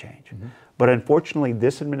climate change. But unfortunately,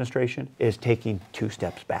 this administration is taking 2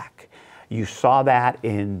 steps back. You saw that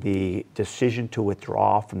in the decision to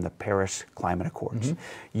withdraw from the Paris Climate Accords.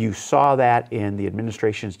 You saw that in the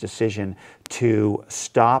administration's decision to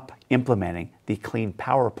stop implementing the Clean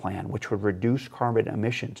Power Plan, which would reduce carbon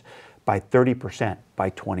emissions by 30% by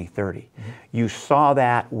 2030. You saw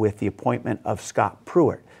that with the appointment of Scott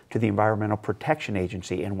Pruitt to the Environmental Protection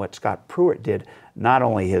Agency, and what Scott Pruitt did, not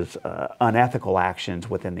only his unethical actions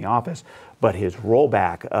within the office, but his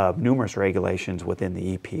rollback of numerous regulations within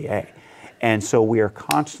the EPA. And so we are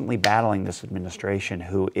constantly battling this administration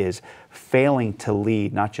who is failing to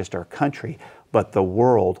lead not just our country, but the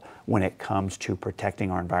world when it comes to protecting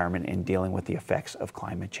our environment and dealing with the effects of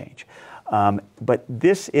climate change. But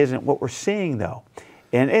this isn't what we're seeing, though.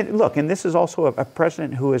 And look, and this is also a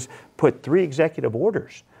president who has put 3 executive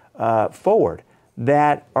orders forward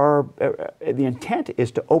that are, the intent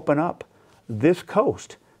is to open up this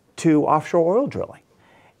coast to offshore oil drilling.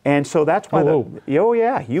 And so that's why, oh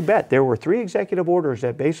yeah, you bet. There were 3 executive orders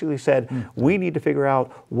that basically said, we need to figure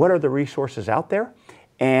out what are the resources out there,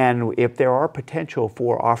 and if there are potential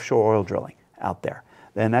for offshore oil drilling out there.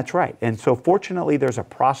 Then that's right. And so fortunately, there's a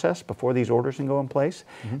process before these orders can go in place.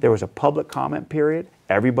 There was a public comment period.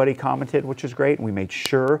 Everybody commented, which is great. And we made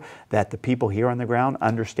sure that the people here on the ground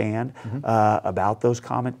understand about those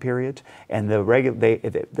comment periods. And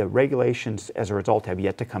the regulations, as a result, have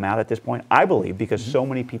yet to come out at this point, I believe, because so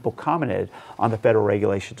many people commented on the federal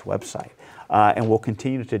regulations website. And we'll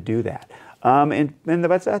continue to do that. And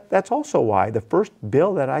that's also why the first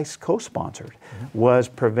bill that I co-sponsored was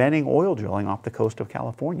preventing oil drilling off the coast of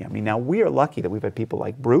California. I mean, now we are lucky that we've had people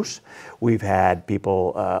like Bruce, we've had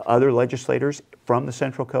people, other legislators from the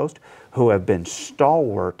Central Coast who have been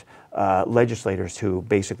stalwart legislators who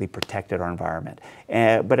basically protected our environment.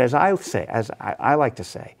 But as I like to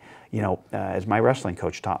say, you know, as my wrestling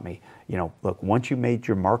coach taught me, you know, look, once you made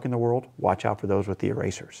your mark in the world, watch out for those with the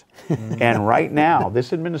erasers. And right now,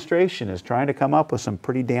 this administration is trying to come up with some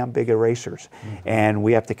pretty damn big erasers. And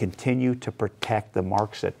we have to continue to protect the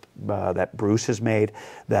marks that, that Bruce has made,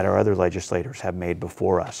 that our other legislators have made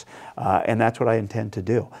before us. And that's what I intend to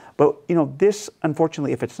do. But, you know, this,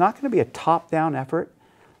 unfortunately, if it's not going to be a top-down effort,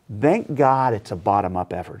 thank God it's a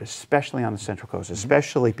bottom-up effort, especially on the Central Coast,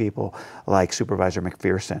 especially people like Supervisor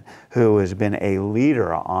McPherson, who has been a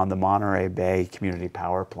leader on the Monterey Bay Community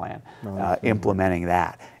Power Plan, implementing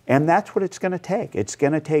that. And that's what it's going to take. It's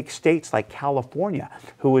going to take states like California,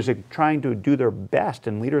 who is trying to do their best,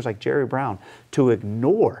 and leaders like Jerry Brown, to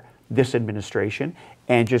ignore this administration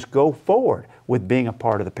and just go forward with being a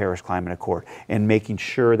part of the Paris Climate Accord and making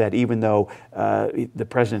sure that even though the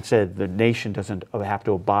president said the nation doesn't have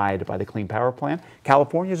to abide by the Clean Power Plan,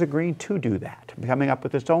 California is agreeing to do that, coming up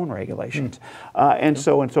with its own regulations and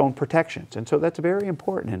so its own protections. And so that's very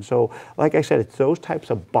important. And so, like I said, it's those types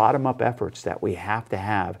of bottom-up efforts that we have to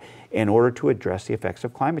have in order to address the effects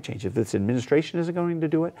of climate change. If this administration isn't going to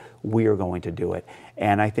do it, we are going to do it.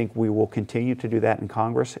 And I think we will continue to do that in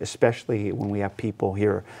Congress, especially when we have people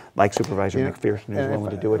here like Supervisor McPherson who's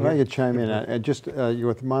willing to do it here. If I could chime in, just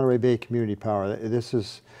with Monterey Bay Community Power, this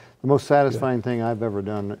is the most satisfying thing I've ever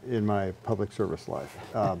done in my public service life.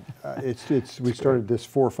 We started this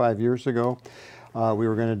 4 or 5 years ago. We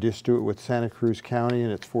were going to just do it with Santa Cruz County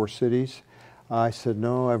and its 4 cities. I said,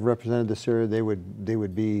 no, I've represented this area. They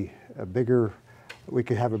would be a bigger, we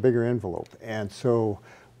could have a bigger envelope. And so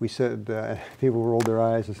we said, people rolled their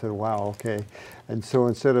eyes and said, wow, okay. And so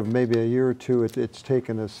instead of maybe a year or two, it's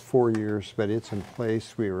taken us 4 years, but it's in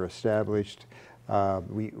place. We were established.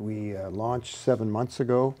 We launched 7 months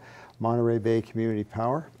ago, Monterey Bay Community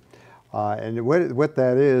Power. And what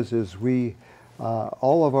that is we,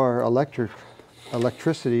 all of our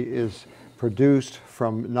electricity is produced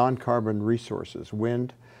from non-carbon resources,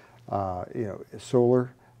 wind,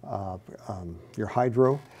 solar, your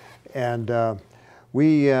hydro, and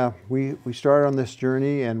we started on this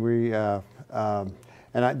journey, and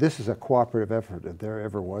this is a cooperative effort if there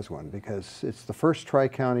ever was one, because it's the first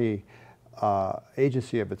tri-county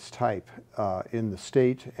agency of its type in the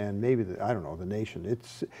state and maybe I don't know, the nation.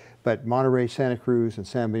 But Monterey, Santa Cruz, and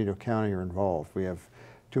San Benito County are involved. We have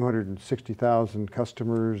 260,000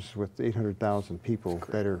 customers with 800,000 people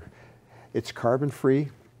that are, it's carbon free.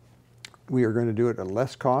 We are going to do it at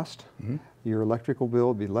less cost. Your electrical bill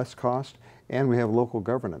will be less cost. And we have local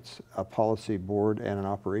governance, a policy board and an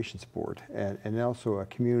operations board, and also a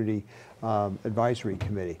community advisory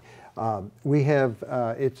committee.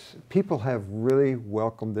 People have really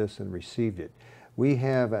welcomed this and received it. We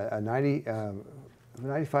have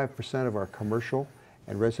 95% of our commercial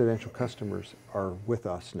and residential customers are with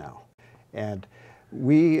us now. And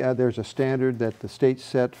there's a standard that the state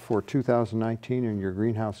set for 2019 in your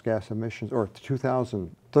greenhouse gas emissions, or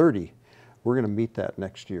 2030. We're going to meet that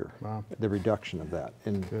next year. Wow. The reduction of that,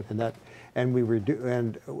 and the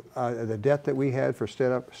debt that we had for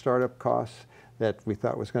startup costs that we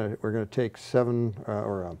thought was we're going to take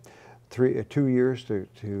 2 years to.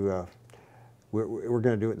 We're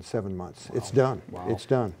going to do it in 7 months. Wow. It's done. Wow. It's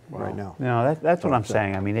done right now. No, that's what I'm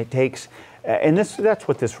saying. I mean, it takes, and that's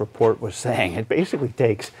what this report was saying. It basically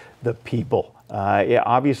takes the people. Yeah,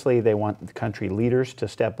 obviously, they want the country leaders to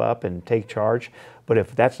step up and take charge. But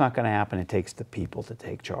if that's not going to happen, it takes the people to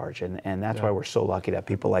take charge. And that's why we're so lucky to have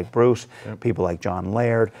people like Bruce, people like John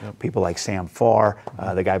Laird, people like Sam Farr.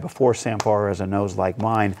 The guy before Sam Farr has a nose like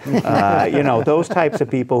mine. Those types of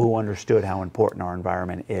people who understood how important our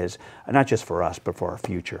environment is, not just for us, but for our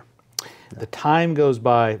future. The time goes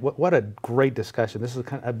by. What a great discussion. This is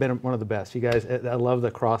been one of the best. You guys, I love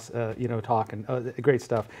the cross, talk and great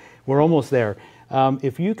stuff. We're almost there.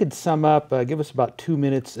 If you could sum up, give us about 2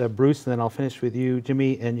 minutes, Bruce, and then I'll finish with you,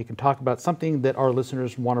 Jimmy, and you can talk about something that our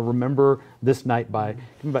listeners want to remember this night by.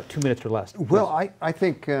 Give me about 2 minutes or less. Well, I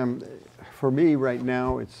think for me right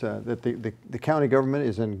now, it's that the county government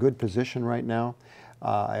is in good position right now.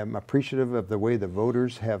 I am appreciative of the way the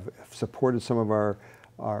voters have supported some of our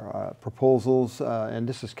proposals, and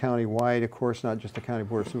this is county-wide, of course, not just the County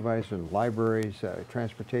Board of Supervisors and libraries,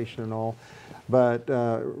 transportation and all. But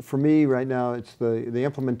for me right now, it's the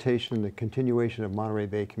implementation and the continuation of Monterey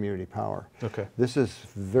Bay Community Power. Okay. This is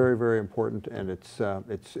very, very important, and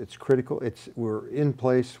it's critical. We're in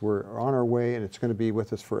place, we're on our way, and it's going to be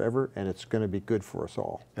with us forever, and it's going to be good for us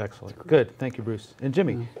all. Excellent. Good. Thank you, Bruce. And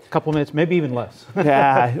Jimmy, a couple minutes, maybe even less.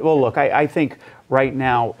 Yeah, well, look, I think right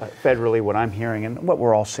now, federally, what I'm hearing and what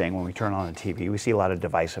we're all seeing when we turn on the TV, we see a lot of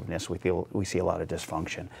divisiveness, we see a lot of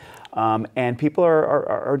dysfunction, and people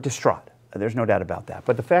are distraught. There's no doubt about that.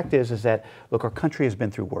 But the fact is that, look, our country has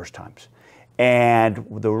been through worse times. And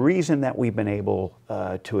the reason that we've been able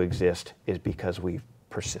to exist is because we've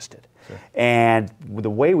persisted. Sure. And the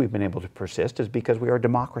way we've been able to persist is because we are a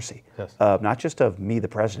democracy, yes. Not just of me, the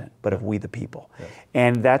president, but of we, the people. Yes.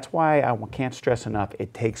 And that's why I can't stress enough,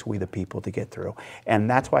 it takes we, the people, to get through. And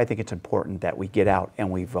that's why I think it's important that we get out and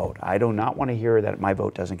we vote. I do not want to hear that my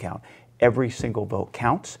vote doesn't count. Every single vote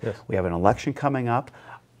counts. Yes. We have an election coming up.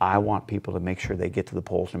 I want people to make sure they get to the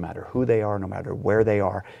polls no matter who they are, no matter where they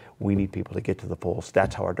are. We need people to get to the polls.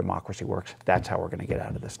 That's how our democracy works. That's how we're going to get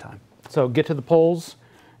out of this time. So get to the polls,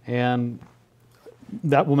 and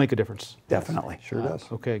that will make a difference. Definitely. Yes, sure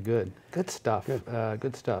does. Okay, good. Good stuff.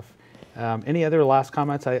 Good stuff. Any other last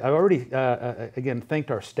comments? I already, again, thanked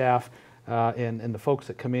our staff and the folks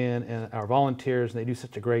that come in and our volunteers, and they do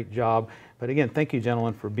such a great job. But again, thank you,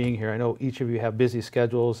 gentlemen, for being here. I know each of you have busy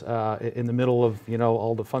schedules in the middle of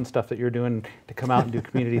all the fun stuff that you're doing to come out and do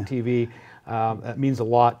community TV. That means a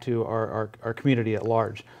lot to our community at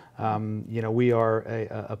large. We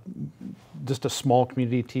are just a small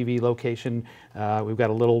community TV location. We've got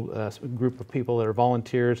a little group of people that are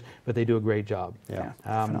volunteers, but they do a great job. Yeah,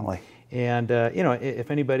 definitely. And if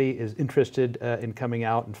anybody is interested in coming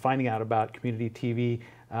out and finding out about community TV,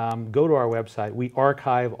 go to our website. We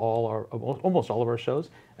archive almost all of our shows.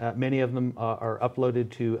 Many of them are uploaded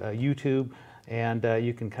to YouTube, and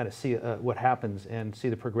you can kind of see what happens and see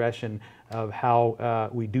the progression of how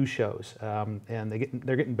we do shows. And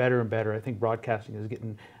they're getting better and better. I think broadcasting is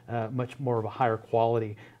getting much more of a higher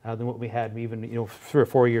quality than what we had even 3 or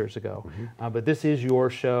 4 years ago. Mm-hmm. But this is your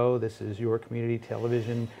show. This is your community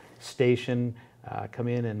television station. Come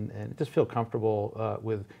in and just feel comfortable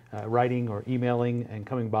with writing or emailing and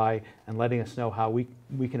coming by and letting us know how we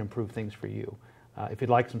can improve things for you. If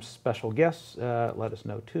you'd like some special guests, let us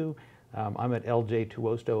know too. I'm at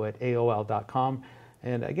ljtuosto@aol.com.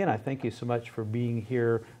 And again, I thank you so much for being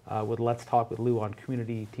here with Let's Talk with Lou on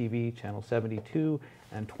Community TV, Channel 72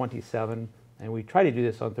 and 27. And we try to do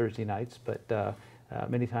this on Thursday nights, but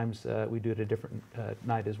many times we do it a different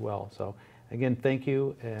night as well. So again, thank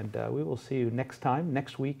you, and we will see you next time,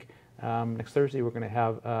 next week. Next Thursday, we're going to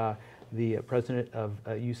have the president of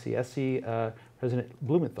UCSC, President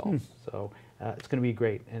Blumenthal. So it's going to be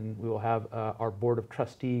great, and we will have our Board of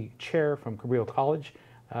Trustee chair from Cabrillo College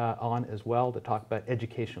on as well to talk about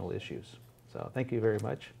educational issues. So thank you very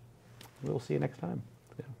much. We'll see you next time.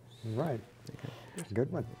 Yeah. Right. Okay.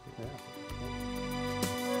 Good one. Yeah.